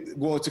tell you,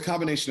 well, it's a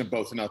combination of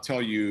both, and I'll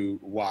tell you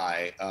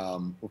why.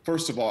 Well,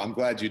 first of all, I'm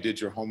glad you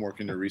did your homework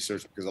and your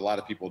research, because a lot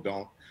of people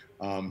don't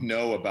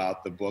know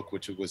about the book,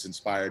 which was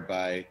inspired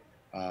by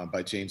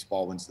James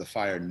Baldwin's The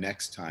Fire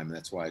Next Time. And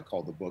that's why I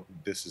called the book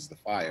This Is the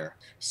Fire.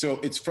 So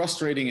it's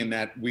frustrating in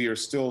that we are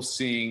still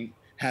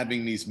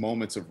having these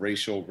moments of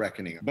racial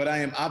reckoning. But I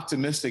am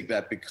optimistic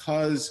that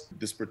because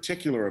this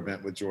particular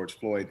event with George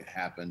Floyd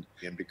happened,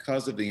 and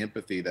because of the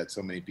empathy that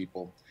so many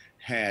people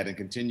had and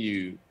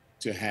continue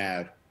to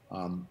have,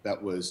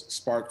 that was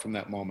sparked from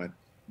that moment,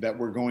 that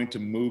we're going to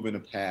move in a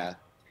path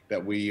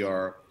that we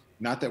are,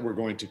 not that we're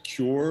going to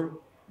cure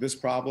this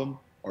problem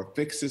or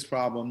fix this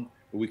problem,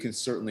 but we can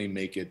certainly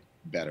make it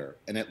better.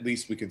 And at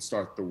least we can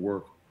start the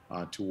work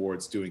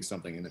towards doing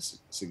something in a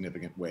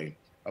significant way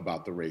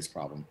about the race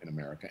problem in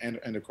America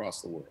and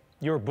across the world.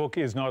 Your book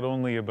is not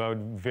only about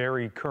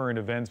very current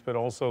events, but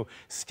also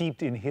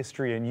steeped in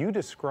history. And you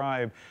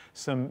describe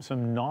some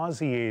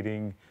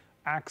nauseating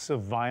acts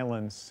of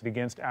violence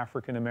against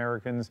African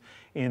Americans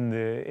in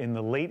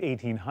the late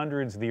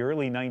 1800s, the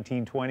early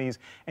 1920s.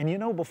 And you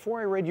know,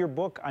 before I read your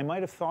book, I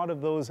might have thought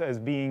of those as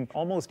being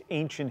almost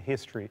ancient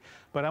history.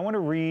 But I want to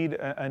read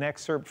an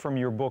excerpt from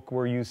your book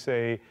where you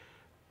say,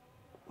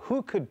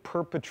 "Who could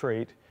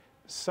perpetrate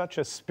such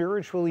a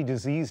spiritually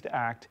diseased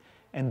act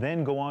and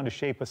then go on to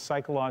shape a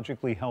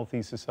psychologically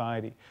healthy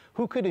society?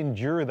 Who could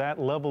endure that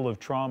level of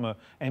trauma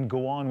and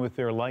go on with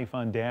their life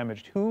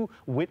undamaged? Who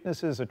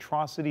witnesses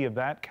atrocity of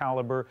that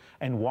caliber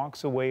and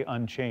walks away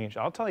unchanged?"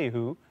 I'll tell you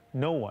who,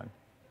 no one,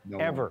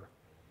 ever.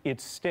 It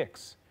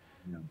sticks.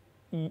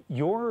 Yeah.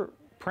 Your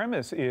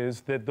premise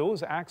is that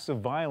those acts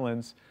of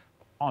violence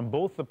on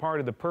both the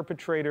part of the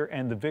perpetrator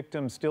and the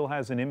victim still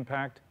has an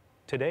impact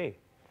today.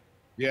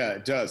 Yeah,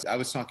 it does. I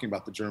was talking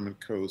about the German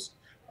Coast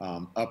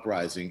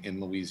uprising in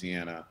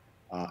Louisiana,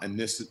 and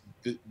this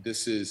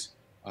is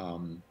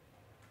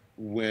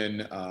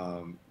when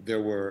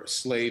there were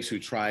slaves who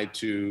tried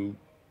to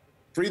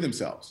free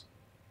themselves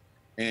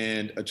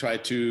and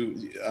tried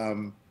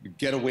to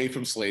get away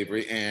from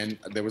slavery, and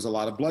there was a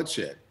lot of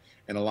bloodshed,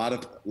 and a lot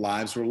of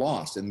lives were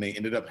lost, and they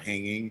ended up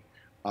hanging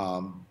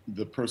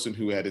the person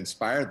who had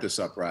inspired this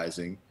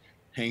uprising,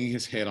 hanging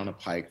his head on a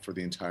pike for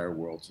the entire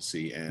world to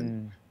see.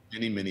 And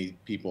many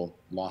people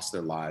lost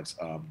their lives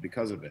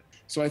because of it.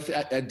 So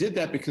I did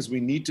that because we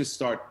need to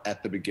start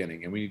at the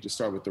beginning, and we need to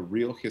start with the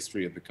real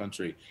history of the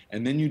country.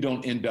 And then you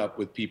don't end up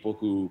with people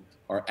who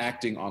are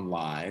acting on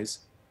lies,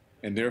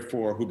 and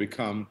therefore who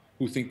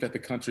think that the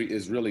country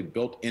is really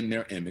built in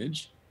their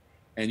image.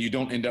 And you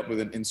don't end up with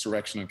an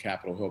insurrection on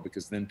Capitol Hill,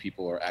 because then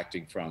people are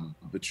acting from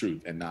the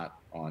truth and not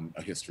on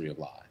a history of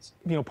lies.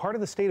 You know, part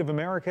of the state of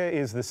America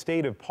is the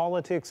state of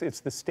politics.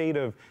 It's the state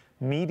of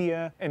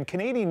media. And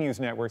Canadian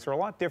news networks are a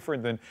lot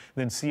different than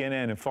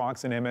CNN and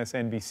Fox and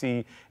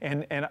MSNBC.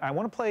 And I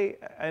want to play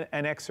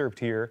an excerpt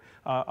here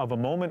of a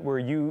moment where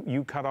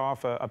you cut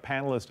off a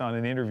panelist on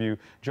an interview,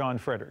 John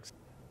Fredericks.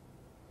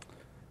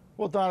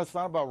 Well, Don, it's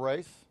not about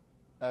race,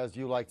 as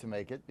you like to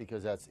make it,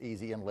 because that's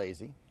easy and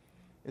lazy.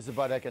 It's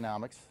about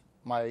economics.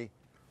 My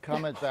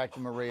comment back to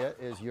Maria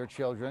is your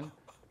children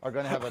are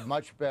going to have a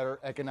much better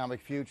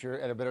economic future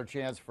and a better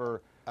chance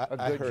for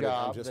a good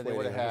job than they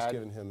would have had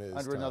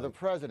under another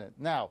president.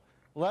 Now,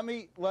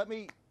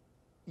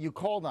 you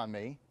called on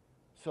me,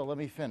 so let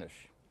me finish.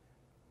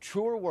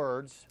 Truer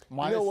words,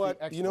 minus the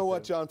expletive. You know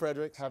what, John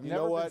Fredericks? You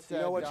know what,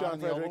 John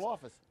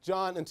Fredericks?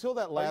 John, until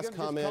that last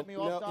comment,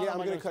 yeah, I'm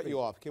going to cut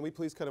you off. Can we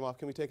please cut him off?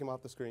 Can we take him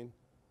off the screen?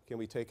 Can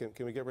we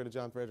get rid of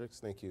John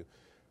Fredericks? Thank you.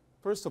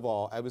 First of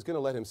all, I was going to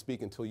let him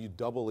speak until you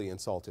doubly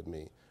insulted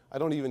me. I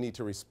don't even need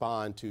to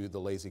respond to the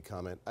lazy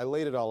comment. I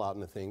laid it all out in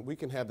the thing. We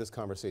can have this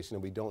conversation,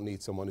 and we don't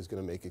need someone who's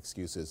going to make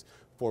excuses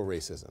for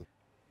racism.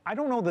 I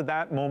don't know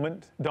that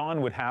moment,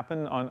 Don, would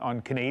happen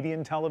on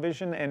Canadian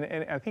television,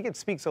 and I think it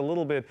speaks a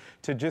little bit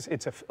to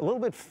it's a little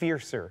bit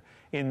fiercer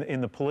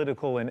in the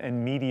political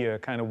and media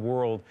kind of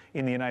world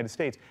in the United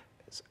States.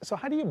 So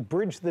how do you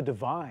bridge the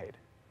divide?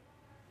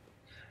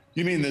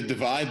 You mean the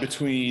divide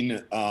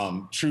between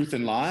truth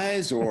and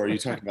lies, or are you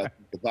talking about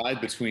the divide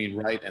between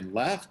right and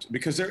left?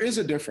 Because there is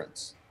a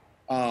difference.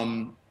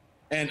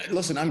 And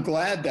listen, I'm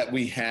glad that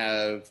we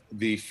have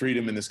the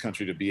freedom in this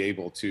country to be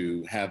able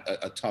to have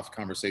a tough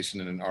conversation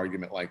and an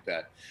argument like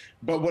that.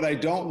 But what I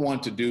don't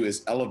want to do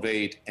is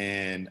elevate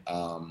and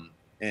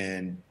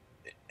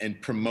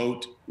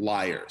promote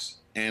liars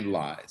and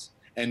lies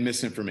and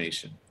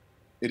misinformation.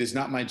 It is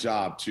not my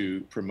job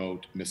to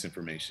promote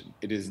misinformation.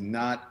 It is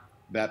not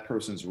that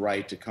person's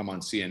right to come on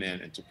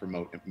CNN and to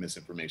promote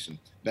misinformation.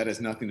 That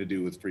has nothing to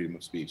do with freedom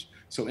of speech.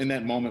 So in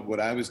that moment, what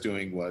I was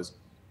doing was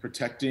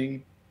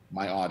protecting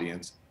my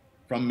audience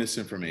from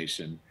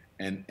misinformation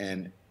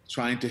and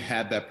trying to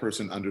have that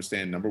person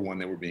understand, number one,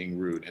 they were being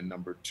rude, and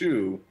number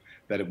two,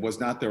 that it was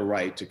not their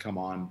right to come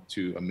on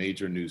to a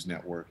major news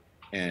network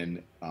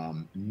and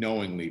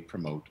knowingly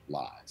promote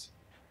lies.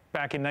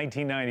 Back in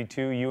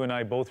 1992, you and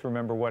I both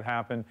remember what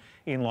happened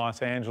in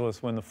Los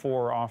Angeles when the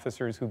 4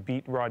 officers who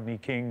beat Rodney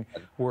King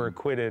were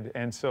acquitted.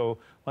 And so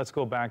let's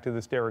go back to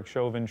this Derek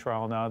Chauvin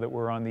trial now that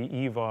we're on the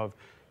eve of.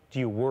 Do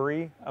you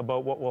worry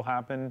about what will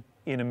happen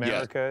in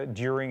America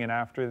during and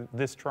after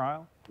this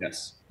trial?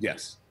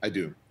 Yes, I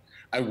do.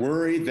 I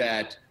worry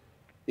that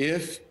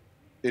if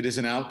it is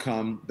an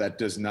outcome that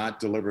does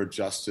not deliver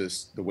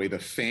justice the way the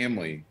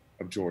family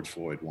of George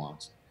Floyd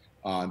wants,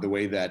 the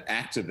way that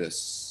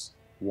activists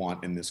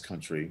want in this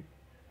country,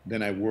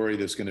 then I worry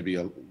there's going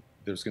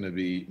to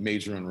be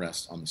major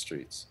unrest on the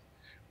streets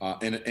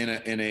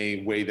in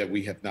a way that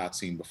we have not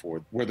seen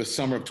before, where the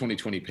summer of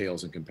 2020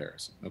 pales in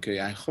comparison. Okay,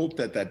 I hope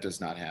that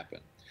does not happen.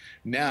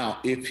 Now,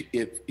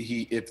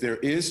 if there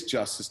is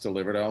justice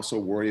delivered, I also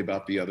worry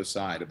about the other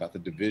side, about the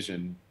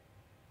division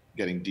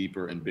getting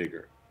deeper and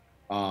bigger,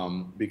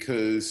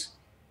 because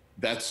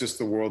that's just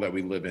the world that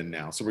we live in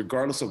now. So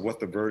regardless of what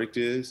the verdict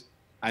is,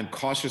 I'm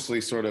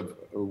cautiously sort of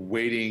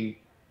waiting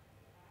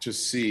to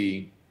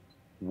see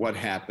what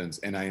happens.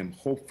 And I am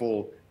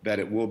hopeful that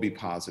it will be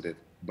positive,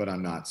 but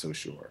I'm not so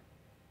sure.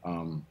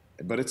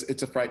 But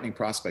it's a frightening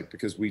prospect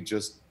because we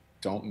just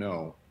don't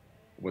know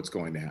what's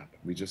going to happen.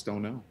 We just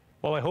don't know.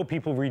 Well, I hope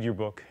people read your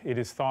book. It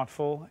is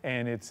thoughtful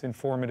and it's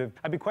informative.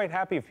 I'd be quite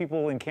happy if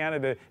people in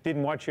Canada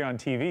didn't watch you on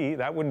TV.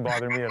 That wouldn't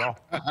bother me at all.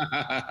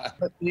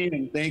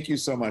 Ian, thank you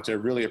so much. I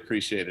really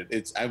appreciate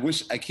it.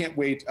 I can't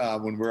wait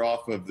when we're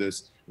off of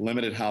this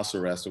limited house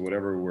arrest or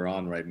whatever we're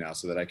on right now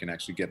so that I can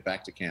actually get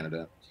back to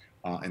Canada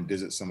and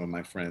visit some of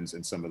my friends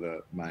and some of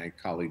my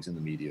colleagues in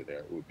the media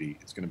there.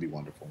 It's going to be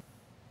wonderful.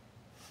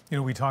 You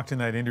know, we talked in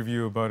that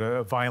interview about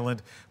a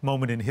violent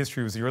moment in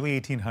history. It was the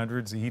early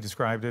 1800s. He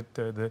described it,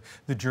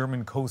 the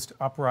German Coast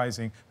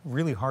Uprising.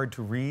 Really hard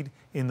to read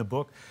in the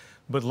book.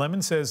 But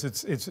Lemon says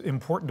it's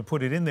important to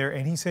put it in there.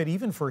 And he said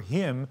even for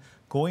him,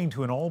 going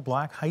to an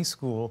all-black high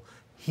school,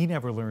 he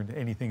never learned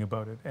anything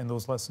about it. And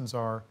those lessons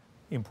are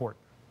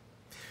important.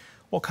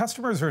 Well,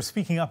 customers are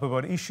speaking up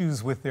about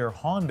issues with their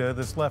Honda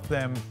that's left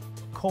them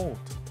cold.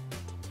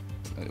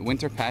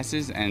 Winter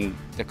passes and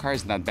the car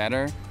is not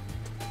better.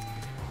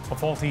 A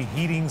faulty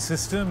heating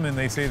system, and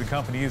they say the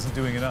company isn't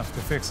doing enough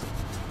to fix it.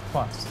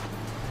 Plus,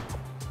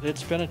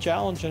 it's been a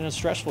challenge and a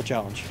stressful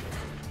challenge.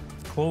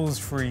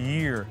 Closed for a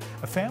year.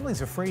 A family's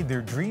afraid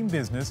their dream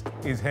business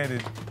is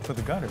headed for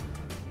the gutter.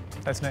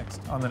 That's next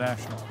on The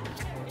National.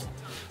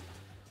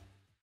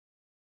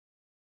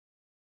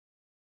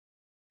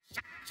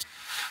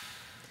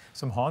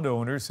 Some Honda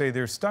owners say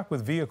they're stuck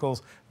with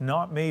vehicles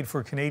not made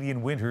for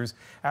Canadian winters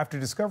after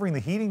discovering the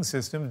heating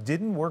system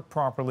didn't work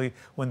properly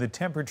when the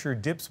temperature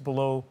dips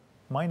below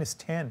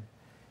 -10.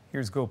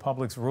 Here's Go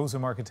Public's Rosa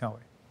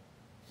Marcatelli.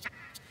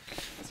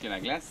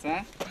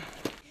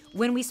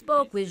 When we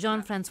spoke with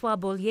Jean-Francois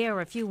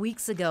Bollier a few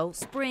weeks ago,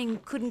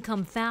 spring couldn't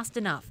come fast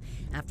enough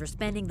after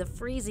spending the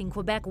freezing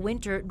Quebec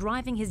winter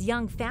driving his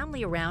young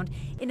family around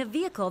in a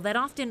vehicle that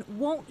often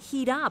won't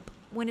heat up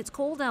when it's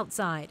cold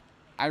outside.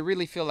 I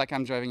really feel like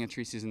I'm driving a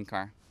three-season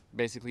car.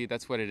 Basically,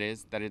 that's what it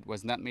is, that it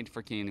was not made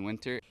for Canadian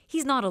winter.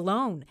 He's not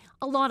alone.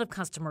 A lot of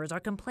customers are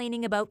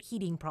complaining about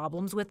heating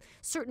problems with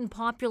certain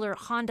popular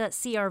Honda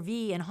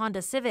CR-V and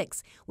Honda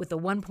Civics with a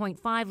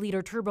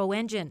 1.5-liter turbo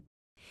engine.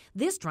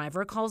 This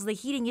driver calls the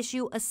heating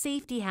issue a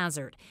safety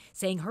hazard,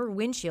 saying her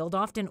windshield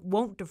often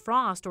won't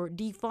defrost or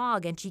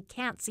defog and she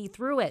can't see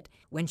through it.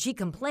 When she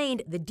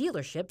complained, the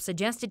dealership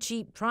suggested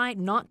she try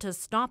not to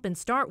stop and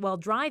start while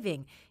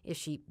driving if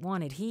she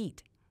wanted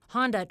heat.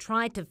 Honda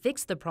tried to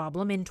fix the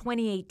problem in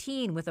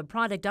 2018 with a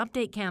product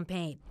update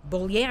campaign.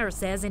 Bollier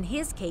says in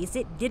his case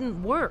it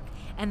didn't work,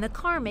 and the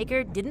car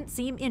maker didn't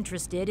seem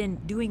interested in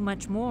doing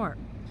much more.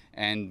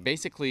 And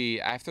basically,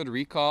 after the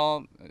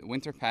recall,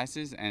 winter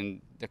passes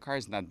and the car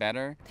is not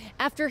better.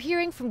 After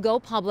hearing from Go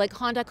Public,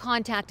 Honda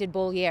contacted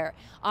Bollier,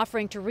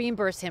 offering to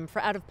reimburse him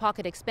for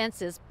out-of-pocket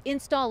expenses,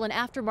 install an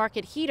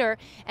aftermarket heater,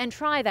 and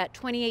try that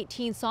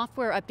 2018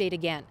 software update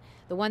again,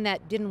 the one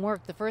that didn't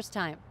work the first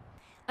time.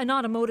 An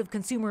automotive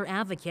consumer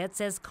advocate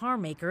says car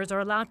makers are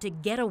allowed to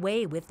get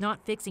away with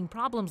not fixing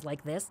problems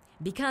like this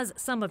because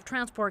some of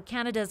Transport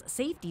Canada's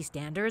safety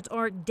standards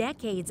are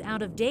decades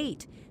out of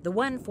date. The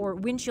one for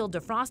windshield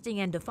defrosting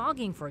and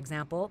defogging, for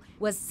example,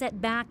 was set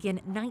back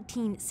in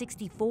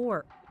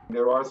 1964.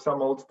 There are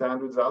some old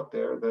standards out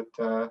there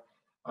that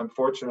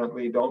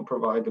unfortunately don't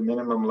provide the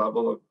minimum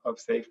level of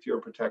safety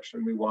or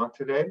protection we want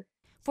today.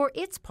 For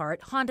its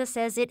part, Honda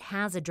says it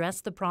has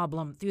addressed the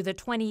problem through the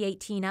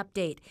 2018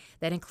 update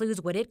that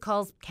includes what it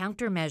calls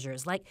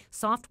countermeasures like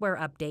software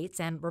updates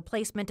and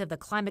replacement of the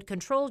climate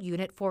control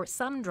unit for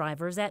some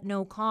drivers at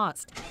no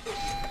cost.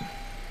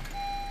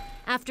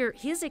 After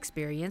his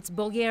experience,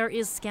 Bollier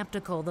is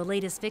skeptical the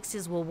latest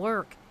fixes will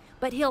work,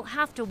 but he'll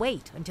have to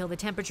wait until the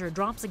temperature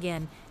drops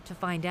again to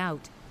find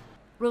out.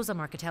 Rosa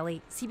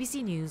Marcatelli,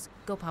 CBC News,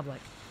 Go Public.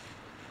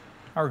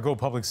 Our Go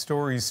Public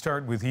stories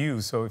start with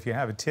you, so if you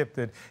have a tip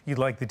that you'd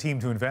like the team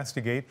to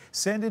investigate,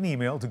 send an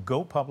email to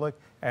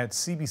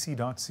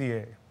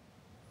gopublic@cbc.ca.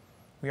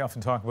 We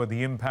often talk about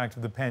the impact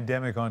of the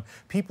pandemic on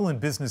people and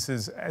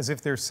businesses as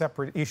if they're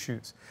separate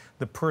issues,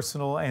 the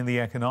personal and the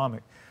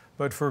economic.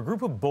 But for a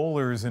group of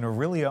bowlers in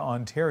Orillia,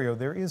 Ontario,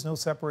 there is no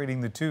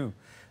separating the two.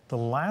 The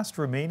last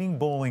remaining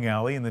bowling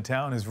alley in the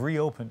town is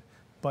reopened,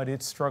 but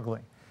it's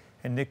struggling.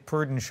 And Nick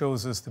Purdon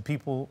shows us the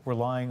people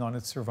relying on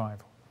its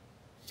survival.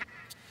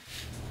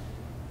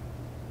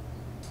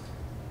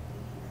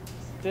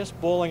 This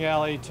bowling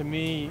alley to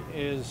me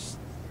it's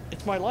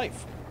my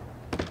life.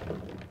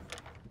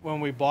 When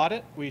we bought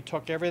it, we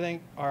took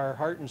everything, our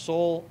heart and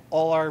soul,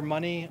 all our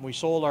money. We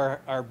sold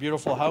our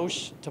beautiful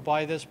house to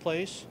buy this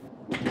place.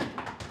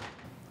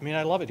 I mean,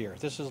 I love it here.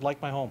 This is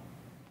like my home.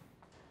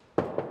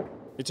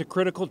 It's a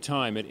critical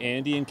time at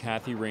Andy and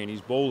Kathy Rainey's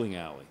bowling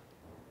alley.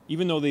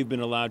 Even though they've been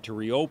allowed to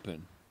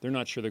reopen, they're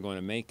not sure they're going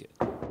to make it.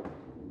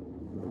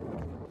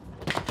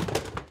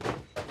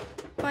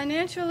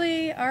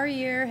 Financially, our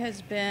year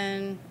has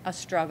been a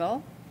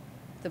struggle.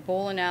 The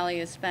bowling alley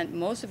has spent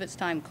most of its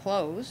time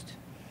closed,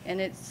 and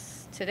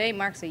today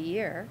marks a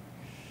year.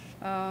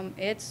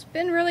 It's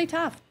been really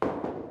tough.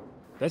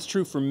 That's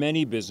true for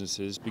many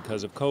businesses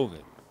because of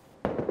COVID.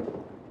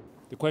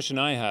 The question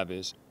I have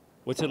is,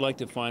 what's it like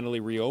to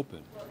finally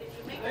reopen?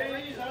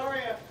 Ladies, how are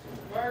you?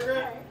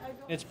 Margaret?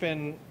 It's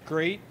been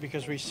great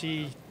because we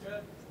see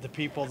the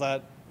people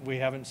that we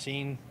haven't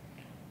seen,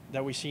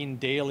 that we've seen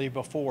daily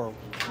before.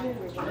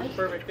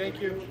 Perfect,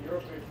 thank you.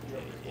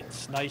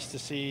 It's nice to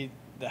see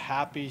the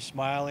happy,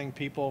 smiling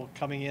people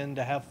coming in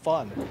to have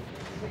fun.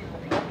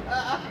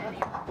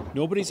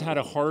 Nobody's had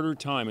a harder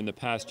time in the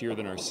past year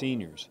than our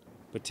seniors.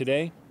 But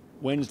today,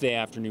 Wednesday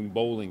afternoon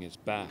bowling is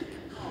back.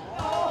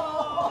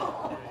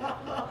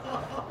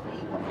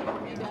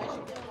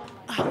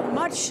 How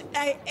much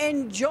I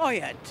enjoy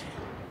it.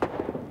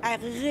 I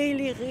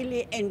really,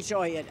 really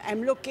enjoy it.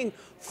 I'm looking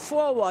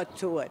forward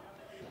to it,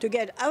 to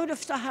get out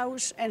of the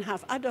house and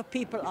have other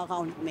people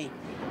around me.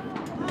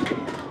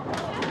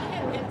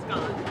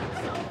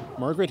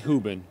 Margaret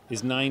Hubin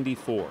is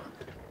 94.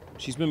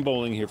 She's been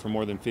bowling here for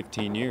more than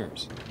 15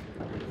 years.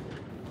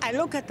 I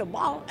look at the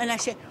ball and I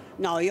say,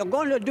 no, you're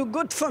going to do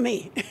good for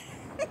me.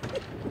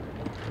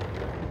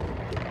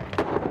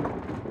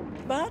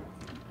 But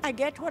I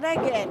get what I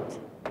get.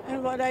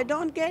 And what I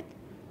don't get,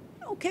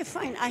 okay,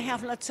 fine. I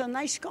have lots of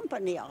nice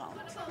company around.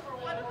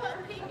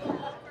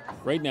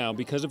 Right now,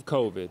 because of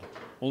COVID,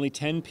 only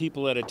 10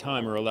 people at a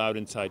time are allowed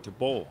inside to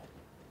bowl.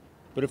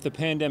 But if the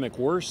pandemic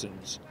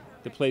worsens,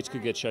 the place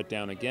could get shut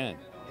down again.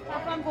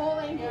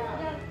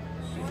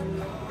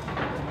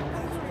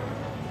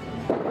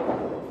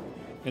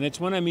 And it's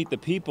when I meet the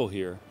people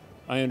here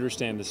I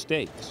understand the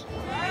stakes.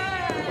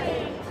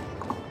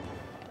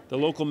 The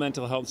local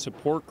mental health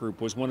support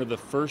group was one of the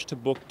first to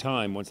book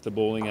time once the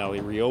bowling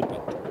alley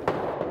reopened.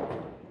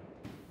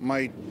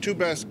 My two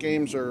best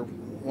games are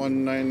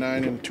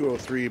 199 and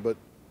 203, but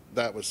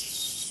that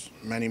was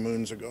many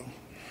moons ago.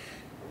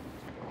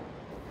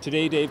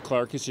 Today, Dave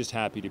Clark is just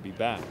happy to be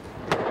back.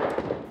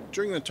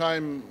 During the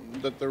time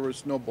that there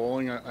was no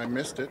bowling, I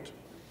missed it.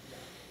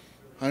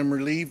 I'm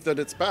relieved that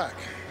it's back.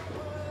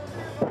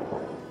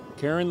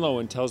 Karen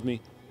Lowen tells me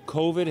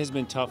COVID has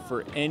been tough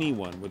for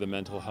anyone with a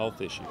mental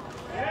health issue.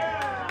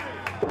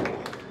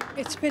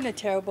 It's been a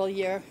terrible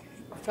year.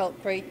 It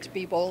felt great to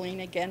be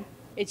bowling again.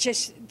 It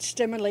just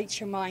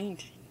stimulates your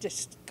mind,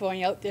 just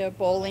going out there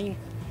bowling.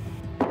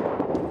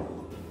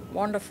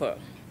 Wonderful.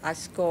 I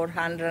scored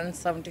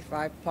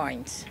 175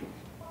 points.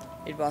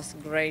 It was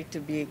great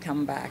to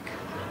come back.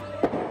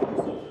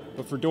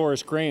 But for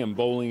Doris Graham,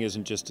 bowling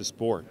isn't just a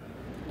sport.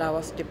 I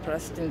was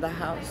depressed in the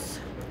house,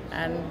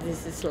 and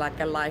this is like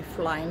a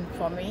lifeline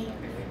for me.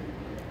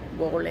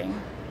 Bowling.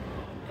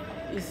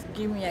 It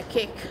gives me a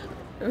kick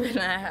when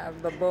I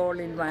have the ball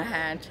in my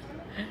hand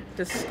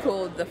to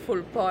score the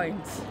full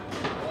points.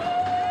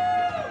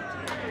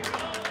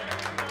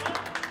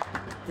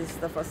 This is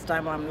the first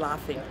time I'm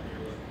laughing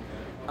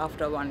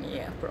after 1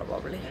 year,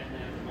 probably.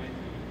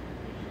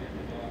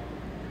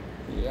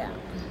 Yeah,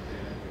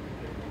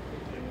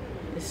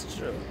 it's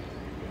true.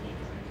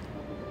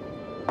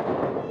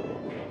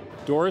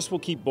 Doris will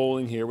keep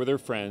bowling here with her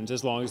friends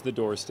as long as the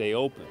doors stay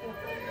open.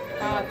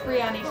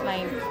 3 on each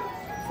lane.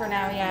 For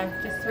now,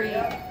 yeah, just 3.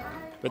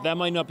 But that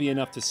might not be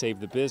enough to save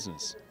the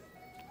business.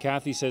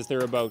 Kathy says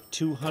they're about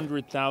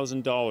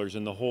 $200,000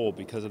 in the hole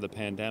because of the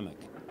pandemic.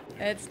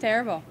 It's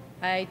terrible.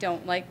 I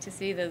don't like to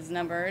see those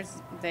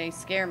numbers. They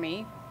scare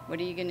me. What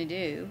are you going to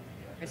do?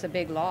 It's a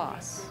big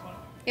loss.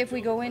 If we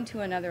go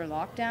into another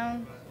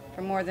lockdown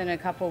for more than a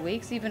couple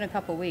weeks, even a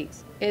couple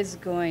weeks, is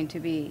going to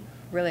be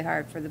really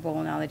hard for the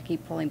bowling alley to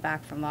keep pulling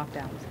back from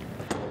lockdowns.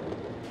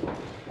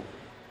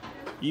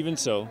 Even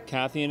so,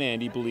 Kathy and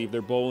Andy believe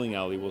their bowling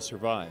alley will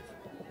survive.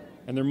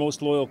 And their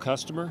most loyal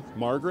customer,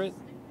 Margaret,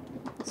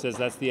 says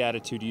that's the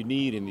attitude you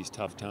need in these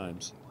tough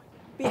times.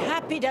 Be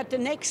happy that the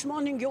next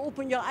morning you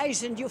open your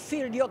eyes and you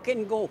feel you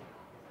can go.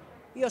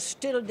 You're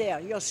still there,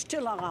 you're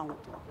still around.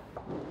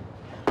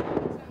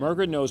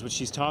 Margaret knows what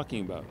she's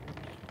talking about.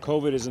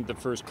 COVID isn't the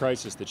first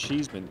crisis that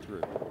she's been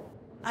through.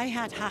 I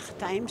had hard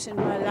times in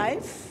my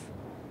life,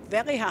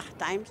 very hard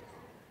times.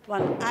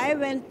 When I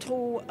went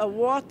through a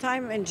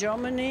wartime in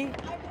Germany,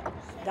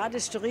 that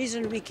is the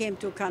reason we came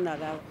to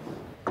Canada.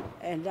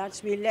 And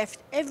that's we left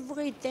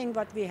everything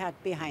what we had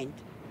behind,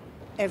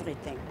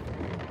 everything.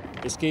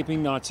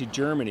 Escaping Nazi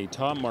Germany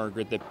taught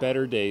Margaret that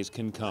better days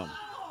can come.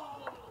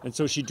 And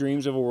so she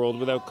dreams of a world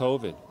without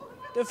COVID.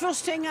 The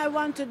first thing I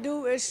want to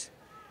do is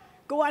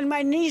go on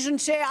my knees and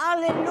say,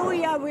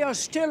 hallelujah, we are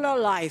still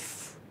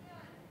alive.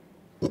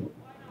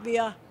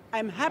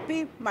 I'm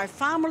happy, my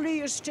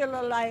family is still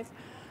alive,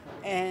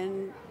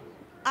 and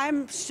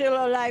I'm still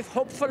alive,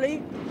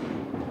 hopefully.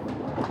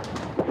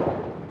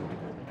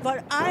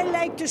 But I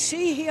like to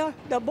see here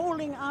the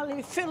bowling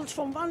alley filled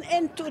from one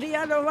end to the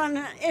other one,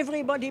 and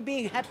everybody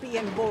being happy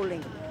and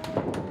bowling.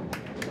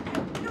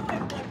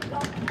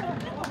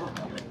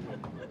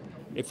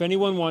 If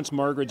anyone wants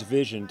Margaret's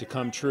vision to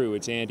come true,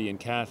 it's Andy and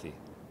Kathy.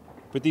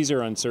 But these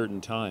are uncertain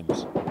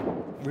times.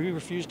 We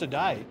refuse to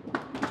die.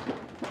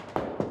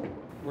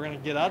 We're going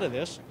to get out of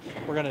this.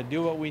 We're going to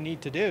do what we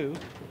need to do.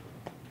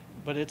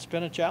 But it's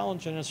been a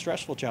challenge and a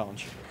stressful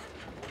challenge.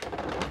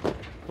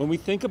 When we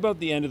think about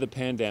the end of the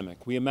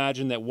pandemic, we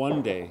imagine that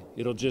one day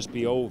it'll just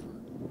be over.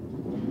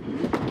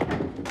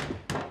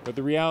 But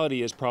the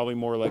reality is probably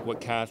more like what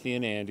Kathy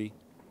and Andy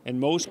and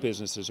most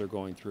businesses are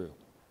going through.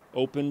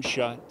 Open,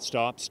 shut,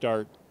 stop,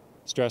 start.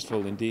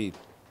 Stressful indeed.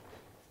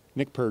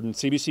 Nick Purdon,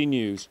 CBC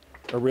News,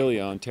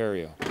 Orillia,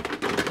 Ontario.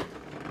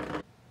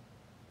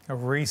 A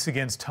race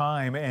against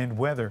time and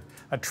weather.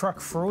 A truck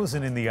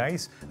frozen in the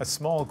ice, a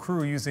small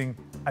crew using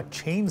a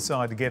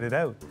chainsaw to get it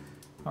out.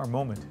 Our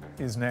moment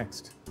is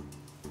next.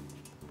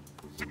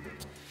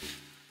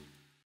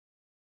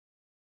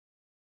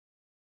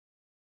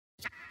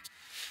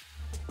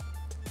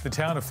 The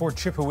town of Fort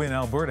Chippewa in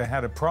Alberta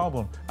had a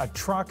problem. A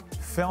truck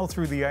fell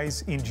through the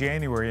ice in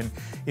January, and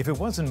if it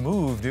wasn't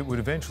moved, it would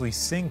eventually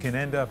sink and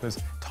end up as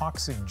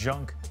toxic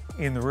junk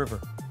in the river.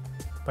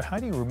 But how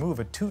do you remove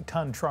a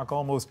 2-ton truck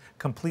almost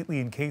completely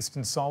encased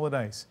in solid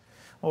ice?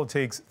 Well, it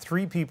takes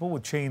 3 people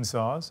with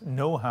chainsaws,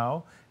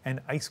 know-how,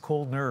 and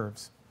ice-cold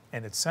nerves.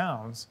 And it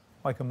sounds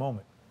like a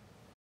moment.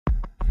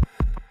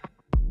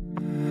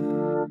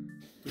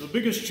 The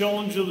biggest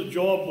challenge of the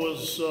job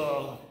was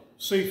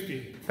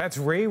safety. That's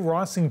Ray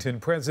Rossington,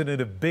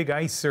 president of Big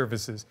Ice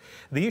Services.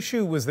 The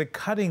issue was that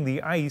cutting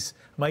the ice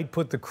might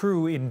put the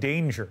crew in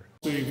danger.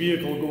 The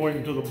vehicle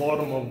going to the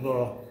bottom of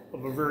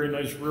a very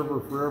nice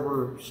river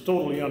forever is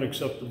totally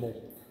unacceptable.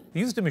 They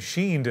used a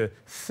machine to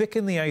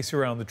thicken the ice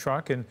around the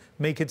truck and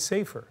make it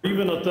safer.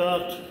 Even at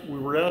that, we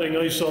were adding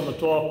ice on the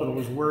top and it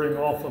was wearing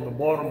off on the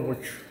bottom,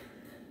 which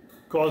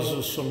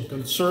causes some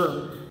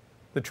concern.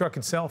 The truck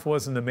itself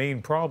wasn't the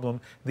main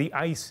problem. The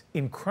ice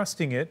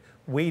encrusting it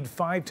weighed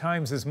 5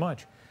 times as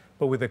much.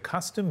 But with a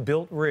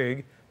custom-built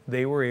rig,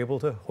 they were able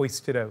to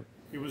hoist it out.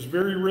 It was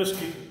very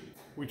risky.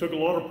 We took a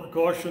lot of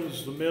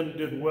precautions. The men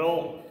did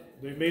well.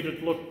 They made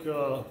it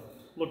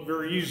look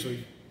very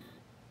easy.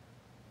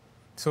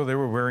 So they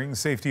were wearing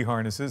safety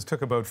harnesses.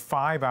 Took about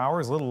 5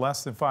 hours, a little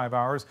less than 5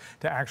 hours,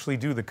 to actually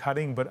do the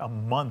cutting, but a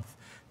month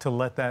to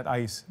let that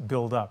ice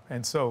build up.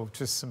 And so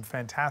just some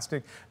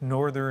fantastic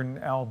northern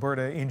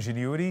Alberta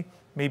ingenuity.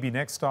 Maybe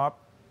next stop,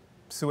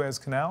 Suez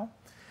Canal.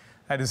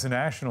 That is the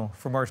National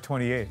for March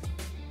 28th.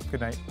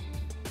 Good night.